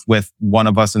per month with one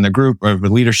of us in the group or the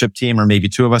leadership team, or maybe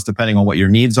 2 of us, depending on what your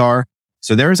needs are.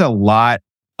 So there's a lot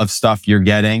of stuff you're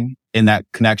getting in that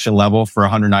connection level for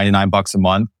 $199 a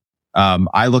month.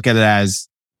 I look at it as,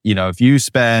 if you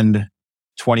spend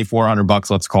 $2,400,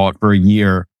 let's call it, for a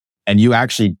year, and you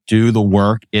actually do the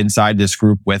work inside this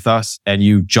group with us and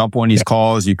you jump on these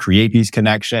calls, you create these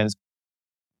connections.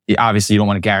 Obviously you don't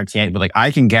want to guarantee it, but like I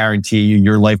can guarantee you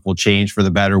your life will change for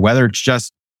the better, whether it's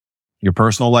just your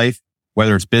personal life,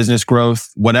 whether it's business growth,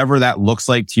 whatever that looks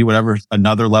like to you, whatever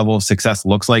another level of success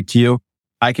looks like to you.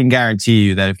 I can guarantee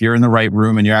you that if you're in the right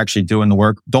room and you're actually doing the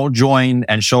work, don't join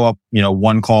and show up,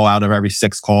 1 call out of every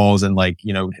 6 calls and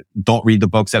don't read the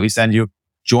books that we send you.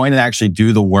 Join and actually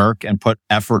do the work and put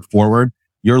effort forward.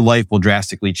 Your life will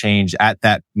drastically change at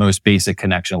that most basic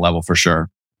connection level for sure.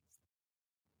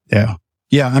 Yeah.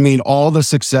 Yeah. I mean, all the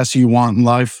success you want in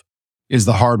life is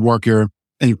the hard work you're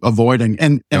avoiding.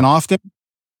 And often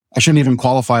I shouldn't even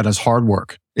qualify it as hard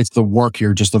work. It's the work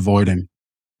you're just avoiding.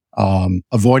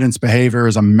 Avoidance behavior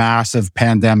is a massive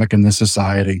pandemic in this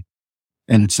society.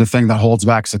 And it's the thing that holds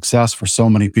back success for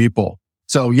so many people.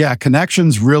 So yeah,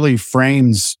 connections really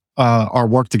frames our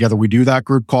work together. We do that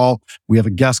group call. We have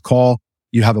a guest call.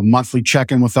 You have a monthly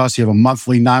check-in with us. You have a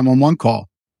monthly 911 call.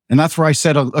 And that's where I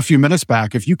said a few minutes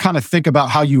back, if you kind of think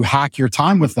about how you hack your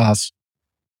time with us,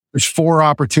 there's 4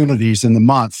 opportunities in the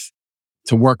month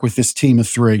to work with this team of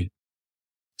 3.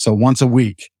 So once a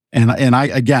week, And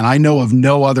I know of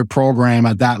no other program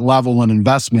at that level in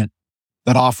investment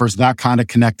that offers that kind of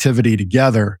connectivity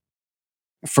together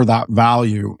for that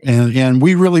value. And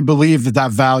we really believe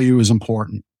that value is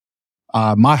important.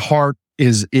 My heart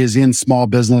is in small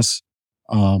business.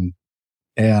 And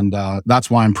that's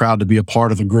why I'm proud to be a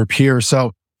part of the group here.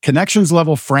 So connections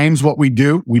level frames what we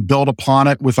do. We build upon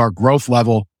it with our growth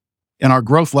level. And our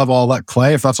growth level, I'll let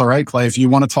Clay, if that's all right, Clay, if you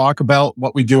want to talk about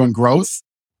what we do in growth,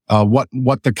 what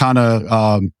the kind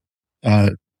of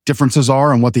differences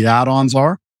are and what the add-ons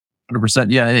are. 100%.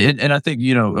 Yeah. And I think,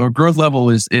 our growth level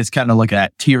is kind of like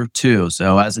at tier 2.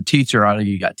 So as a teacher,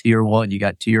 you got tier 1, you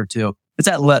got tier 2. It's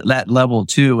at that level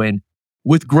 2. And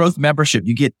with growth membership,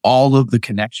 you get all of the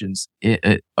connections,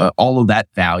 all of that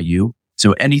value.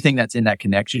 So anything that's in that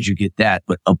connections, you get that.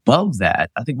 But above that,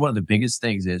 I think one of the biggest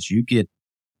things is you get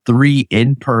 3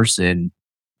 in-person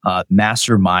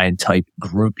mastermind type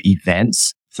group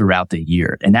events throughout the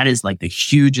year. And that is like the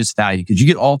hugest value because you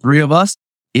get all 3 of us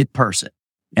in person.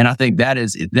 And I think that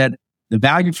the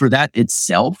value for that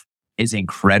itself is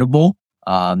incredible.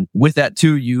 With that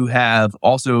too, you have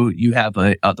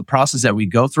the process that we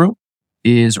go through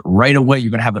is right away,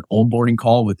 you're going to have an onboarding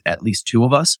call with at least 2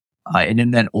 of us. And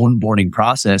in that onboarding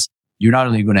process, you're not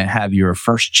only going to have your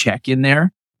first check-in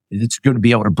there, it's going to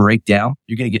be able to break down.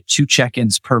 You're going to get 2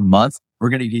 check-ins per month. We're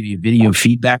going to give you video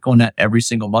feedback on that every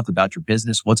single month about your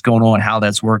business, what's going on, how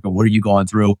that's working, what are you going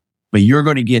through. But you're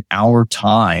going to get our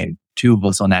time, 2 of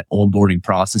us on that onboarding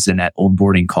process and that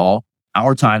onboarding call,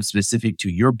 our time specific to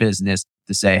your business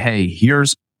to say, hey,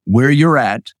 here's where you're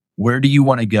at. Where do you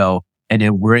want to go? And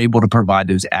then we're able to provide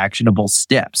those actionable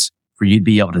steps for you to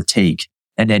be able to take.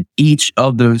 And then each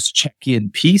of those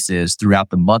check-in pieces throughout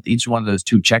the month, each one of those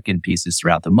 2 check-in pieces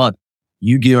throughout the month,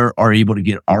 you are able to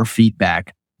get our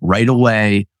feedback right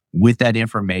away with that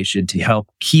information to help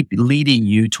keep leading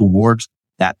you towards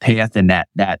that path and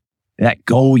that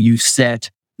goal you set,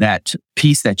 that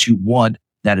piece that you want,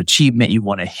 that achievement you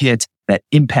want to hit, that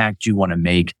impact you want to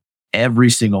make. Every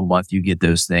single month you get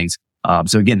those things.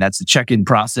 So again, that's the check-in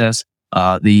process.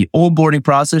 The onboarding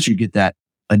process, you get that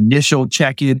initial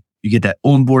check-in, you get that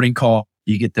onboarding call,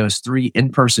 you get those 3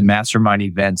 in-person mastermind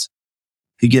events.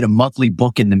 You get a monthly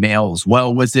book in the mail as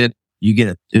well with it. You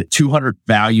get a $200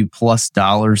 value plus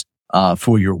dollars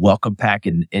for your welcome pack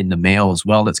in the mail as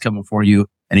well that's coming for you.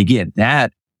 And again,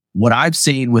 what I've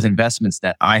seen with investments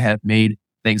that I have made,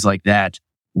 things like that,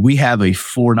 we have a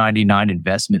 $4.99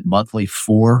 investment monthly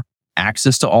for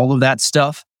access to all of that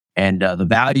stuff. And the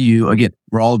value, again,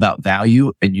 we're all about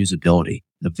value and usability.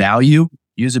 The value,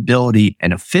 usability,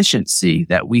 and efficiency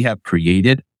that we have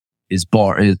created is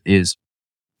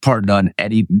part none,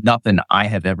 nothing I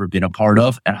have ever been a part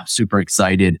of. And I'm super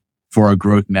excited for our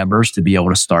growth members to be able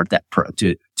to start that,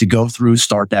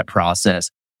 start that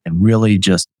process and really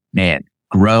just,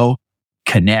 grow,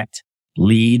 connect,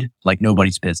 lead like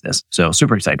nobody's business. So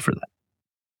super excited for that.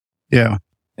 Yeah.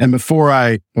 And before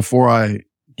I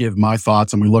give my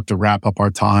thoughts and we look to wrap up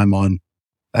our time on,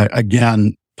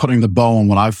 again, putting the bow on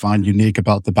what I find unique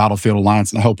about the Battlefield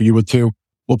Alliance, and I hope you would too,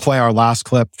 we'll play our last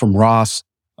clip from Ross.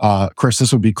 Chris,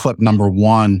 this would be clip number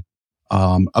 1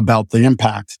 about the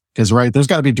impact. Because, there's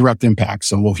got to be direct impact.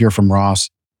 So we'll hear from Ross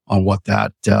on what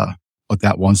that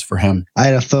was for him. I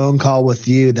had a phone call with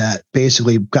you that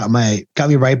basically got me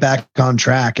right back on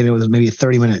track, and it was maybe a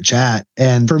 30-minute chat.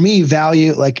 And for me,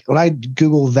 value, like when I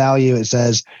Google value, it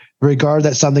says regard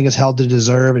that something is held to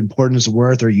deserve importance,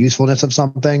 worth, or usefulness of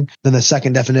something. Then the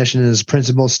second definition is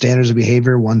principles, standards of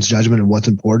behavior, one's judgment of what's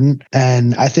important.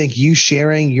 And I think you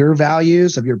sharing your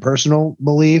values of your personal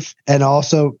belief and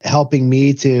also helping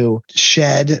me to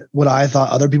shed what I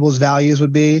thought other people's values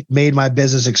would be made my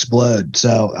business explode.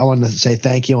 So I wanted to say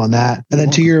thank you on that. And then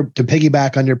to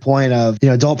piggyback on your point of,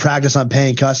 don't practice on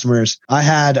paying customers. I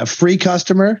had a free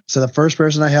customer. So the first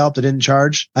person I helped, I didn't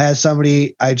charge. I had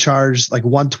somebody I charged like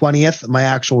 1/20th my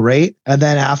actual rate. And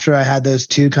then after I had those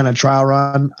 2 kind of trial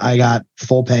run, I got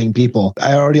full paying people.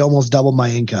 I already almost doubled my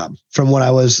income from when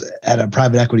I was at a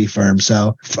private equity firm.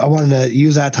 So I wanted to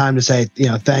use that time to say,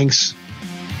 thanks.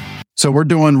 So we're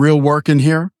doing real work in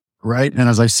here, right? And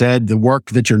as I said, the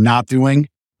work that you're not doing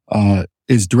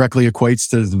is directly equates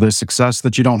to the success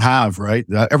that you don't have, right?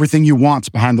 Everything you want's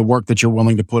behind the work that you're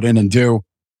willing to put in and do.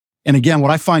 And again,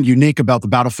 what I find unique about the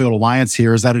Battlefield Alliance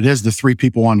here is that it is the 3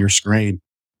 people on your screen.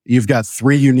 You've got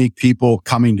 3 unique people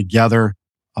coming together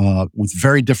with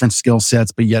very different skill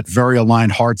sets, but yet very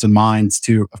aligned hearts and minds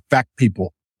to affect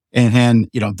people. And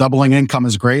doubling income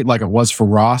is great, like it was for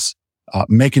Ross.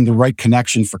 Making the right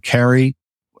connection for Carrie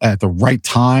at the right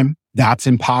time, that's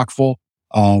impactful.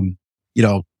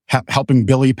 helping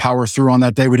Billy power through on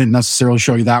that day. We didn't necessarily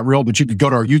show you that reel, but you could go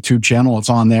to our YouTube channel. It's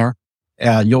on there.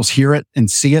 You'll hear it and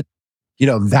see it.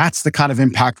 That's the kind of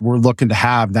impact we're looking to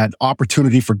have, that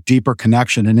opportunity for deeper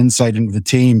connection and insight into the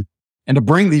team, and to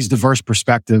bring these diverse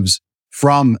perspectives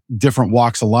from different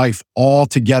walks of life all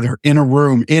together in a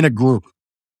room, in a group,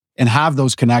 and have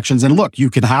those connections. And look, you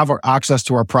can have access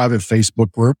to our private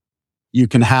Facebook group. You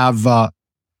can have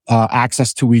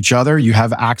access to each other. You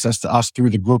have access to us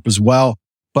through the group as well.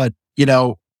 But,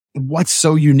 what's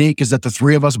so unique is that the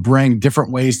three of us bring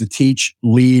different ways to teach,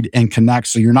 lead, and connect.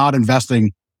 So you're not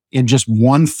investing in just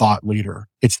one thought leader.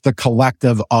 It's the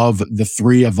collective of the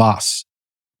three of us.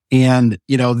 And,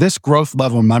 this growth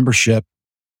level membership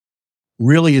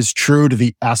really is true to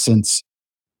the essence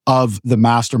of the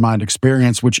mastermind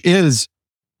experience, which is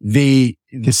the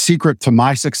secret to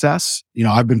my success.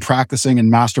 I've been practicing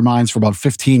in masterminds for about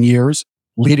 15 years,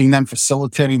 leading them,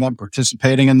 facilitating them,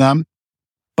 participating in them.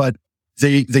 But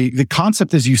the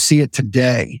concept as you see it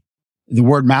today, the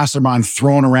word mastermind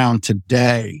thrown around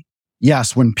today.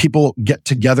 Yes, when people get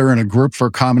together in a group for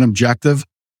a common objective,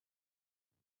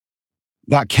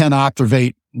 that can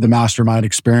activate the mastermind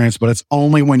experience, but it's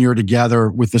only when you're together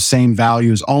with the same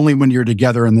values, only when you're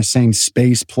together in the same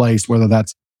space, place, whether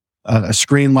that's a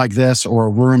screen like this or a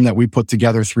room that we put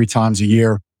together 3 times a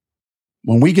year.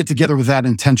 When we get together with that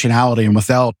intentionality and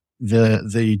without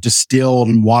the distilled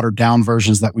and watered down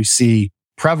versions that we see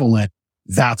prevalent,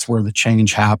 that's where the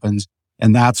change happens.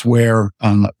 And that's where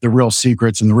the real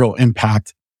secrets and the real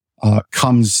impact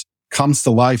comes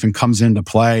to life and comes into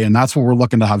play. And that's what we're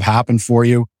looking to have happen for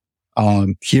you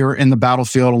here in the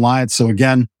Battlefield Alliance. So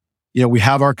again, we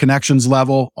have our connections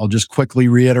level. I'll just quickly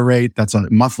reiterate, that's a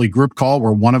monthly group call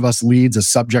where one of us leads a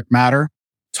subject matter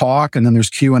talk. And then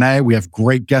there's Q&A. We have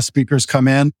great guest speakers come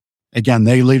in. Again,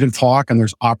 they lead a talk and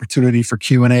there's opportunity for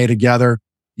Q&A together.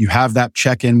 You have that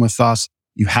check-in with us.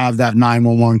 You have that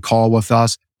 911 call with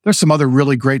us. There's some other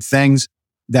really great things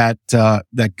that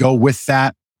go with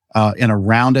that and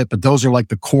around it, but those are like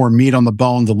the core meat on the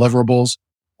bone deliverables.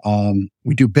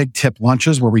 We do big tip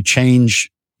lunches where we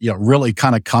change, really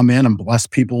kind of come in and bless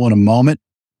people in a moment.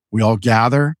 We all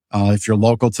gather if you're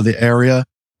local to the area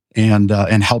and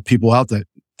help people out that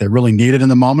really need it in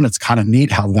the moment. It's kind of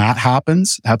neat how that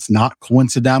happens. That's not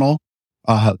coincidental.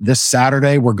 This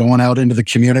Saturday, we're going out into the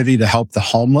community to help the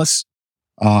homeless.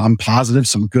 I'm positive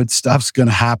some good stuff's going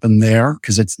to happen there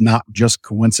because it's not just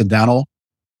coincidental,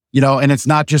 and it's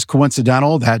not just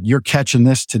coincidental that you're catching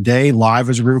this today live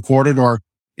as we recorded, or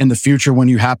in the future when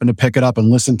you happen to pick it up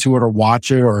and listen to it or watch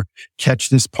it or catch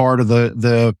this part of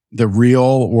the reel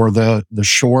or the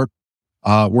short,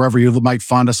 wherever you might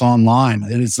find us online.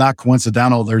 And it's not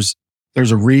coincidental. There's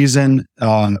a reason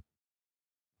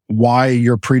why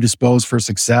you're predisposed for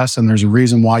success, and there's a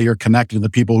reason why you're connected to the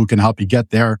people who can help you get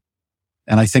there.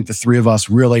 And I think the three of us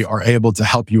really are able to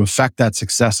help you affect that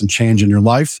success and change in your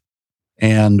life.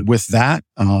 And with that,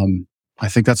 I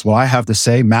think that's what I have to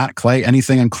say. Matt, Clay,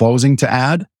 anything in closing to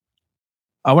add?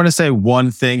 I want to say one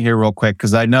thing here real quick,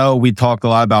 because I know we talked a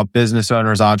lot about business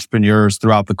owners, entrepreneurs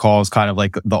throughout the calls, kind of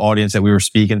like the audience that we were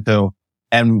speaking to.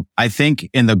 And I think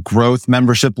in the growth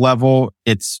membership level,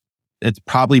 it's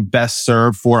probably best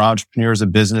served for entrepreneurs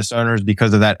and business owners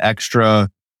because of that extra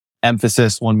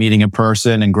emphasis on meeting in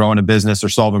person and growing a business or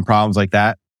solving problems like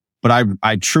that. But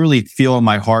I truly feel in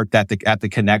my heart that at the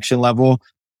connection level,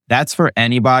 that's for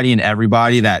anybody and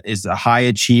everybody that is a high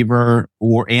achiever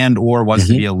or wants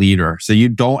to be a leader. So you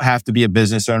don't have to be a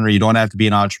business owner. You don't have to be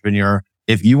an entrepreneur.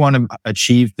 If you want to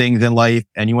achieve things in life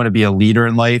and you want to be a leader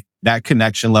in life, that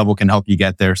connection level can help you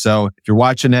get there. So if you're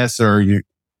watching this or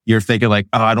you're thinking like,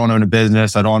 oh, I don't own a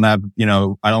business. I don't have, I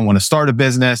don't want to start a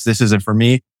business. This isn't for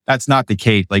me. That's not the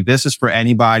case. Like this is for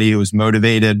anybody who is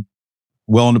motivated,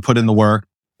 willing to put in the work,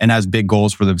 and has big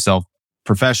goals for themselves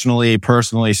professionally,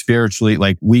 personally, spiritually.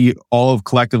 Like we all have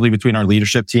collectively between our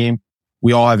leadership team,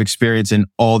 we all have experience in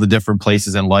all the different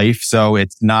places in life. So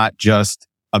it's not just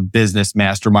a business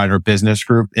mastermind or business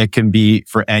group. It can be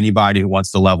for anybody who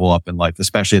wants to level up in life,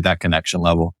 especially at that connection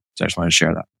level. So I just want to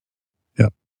share that.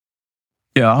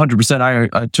 Yeah, 100%.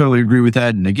 I totally agree with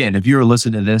that. And again, if you're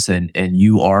listening to this and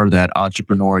you are that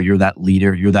entrepreneur, you're that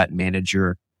leader, you're that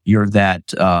manager, you're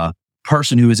that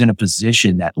person who is in a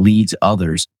position that leads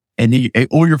others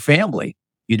or your family,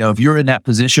 if you're in that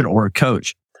position or a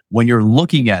coach, when you're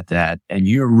looking at that and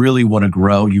you really want to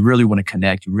grow, you really want to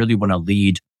connect, you really want to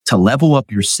lead to level up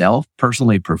yourself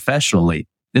personally, professionally,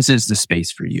 this is the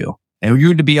space for you. And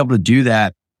you're going to be able to do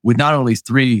that with not only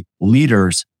 3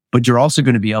 leaders, but you're also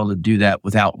going to be able to do that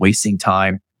without wasting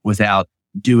time, without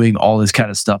doing all this kind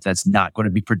of stuff that's not going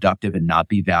to be productive and not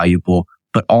be valuable,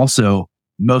 but also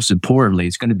most importantly,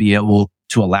 it's going to be able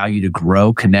to allow you to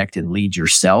grow, connect, and lead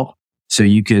yourself so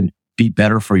you can be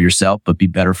better for yourself, but be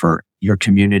better for your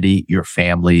community, your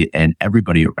family, and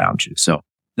everybody around you. So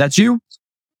that's you.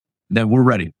 Then we're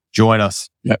ready. Join us.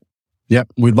 Yep.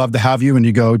 We'd love to have you. And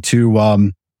you go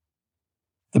to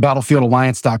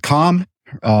thebattlefieldalliance.com.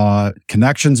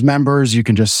 Connections members, you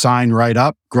can just sign right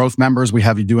up. Growth members, we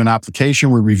have you do an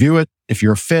application. We review it. If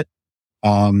you're fit,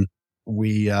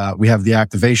 we have the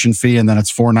activation fee, and then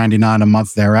it's $4.99 a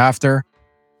month thereafter.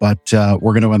 But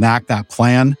we're going to enact that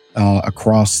plan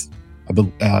across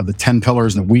the 10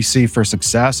 pillars that we see for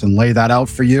success and lay that out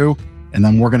for you. And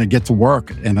then we're going to get to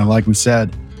work. And then, like we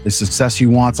said, the success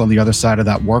you want's on the other side of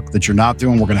that work that you're not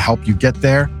doing. We're going to help you get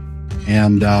there.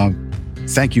 And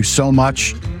thank you so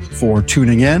much for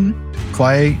tuning in.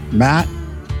 Clay, Matt,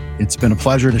 it's been a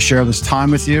pleasure to share this time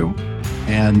with you.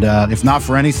 And if not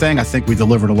for anything, I think we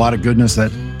delivered a lot of goodness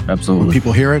that absolutely, when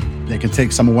people hear it, they can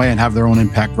take some away and have their own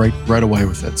impact right away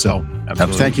with it. So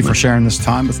thank you for sharing this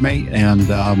time with me, and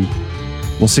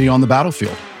we'll see you on the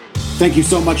battlefield. Thank you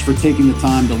so much for taking the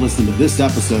time to listen to this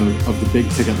episode of The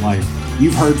Big Ticket Life.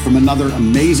 You've heard from another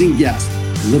amazing guest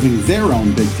living their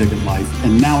own big ticket life,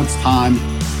 and now it's time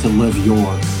to live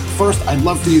yours. First, I'd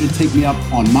love for you to take me up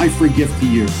on my free gift to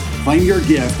you. Claim your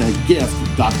gift at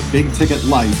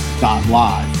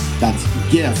gift.thebigticketlife.live. That's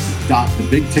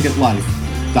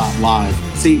gift.thebigticketlife.live.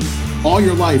 See, all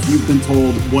your life you've been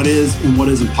told what is and what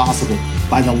isn't possible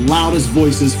by the loudest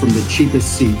voices from the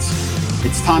cheapest seats.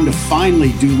 It's time to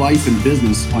finally do life and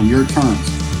business on your terms.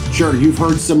 Sure, you've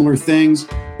heard similar things,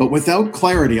 but without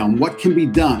clarity on what can be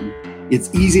done, it's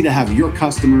easy to have your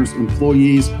customers,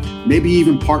 employees, maybe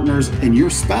even partners, and your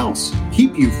spouse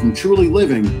keep you from truly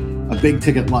living a big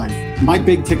ticket life. My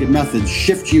big ticket methods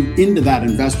shift you into that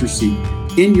investor seat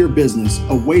in your business,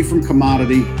 away from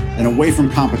commodity and away from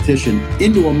competition,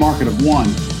 into a market of one,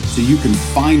 so you can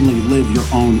finally live your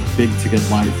own big ticket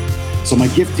life. So my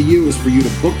gift to you is for you to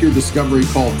book your discovery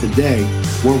call today,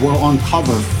 where we'll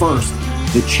uncover first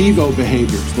the Chivo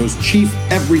behaviors, those chief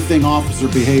everything officer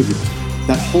behaviors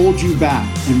that hold you back,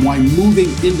 and why moving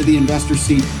into the investor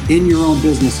seat in your own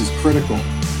business is critical.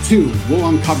 2, we'll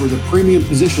uncover the premium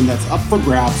position that's up for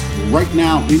grabs right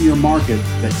now in your market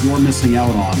that you're missing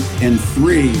out on. And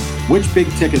 3, which big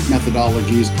ticket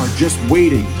methodologies are just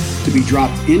waiting to be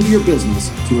dropped into your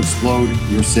business to explode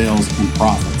your sales and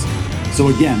profits. So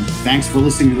again, thanks for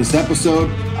listening to this episode.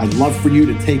 I'd love for you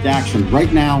to take action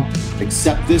right now.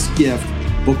 Accept this gift,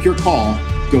 book your call,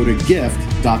 go to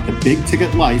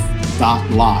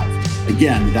gift.thebigticketlife.live.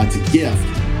 Again, that's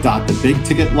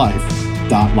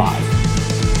gift.thebigticketlife.live.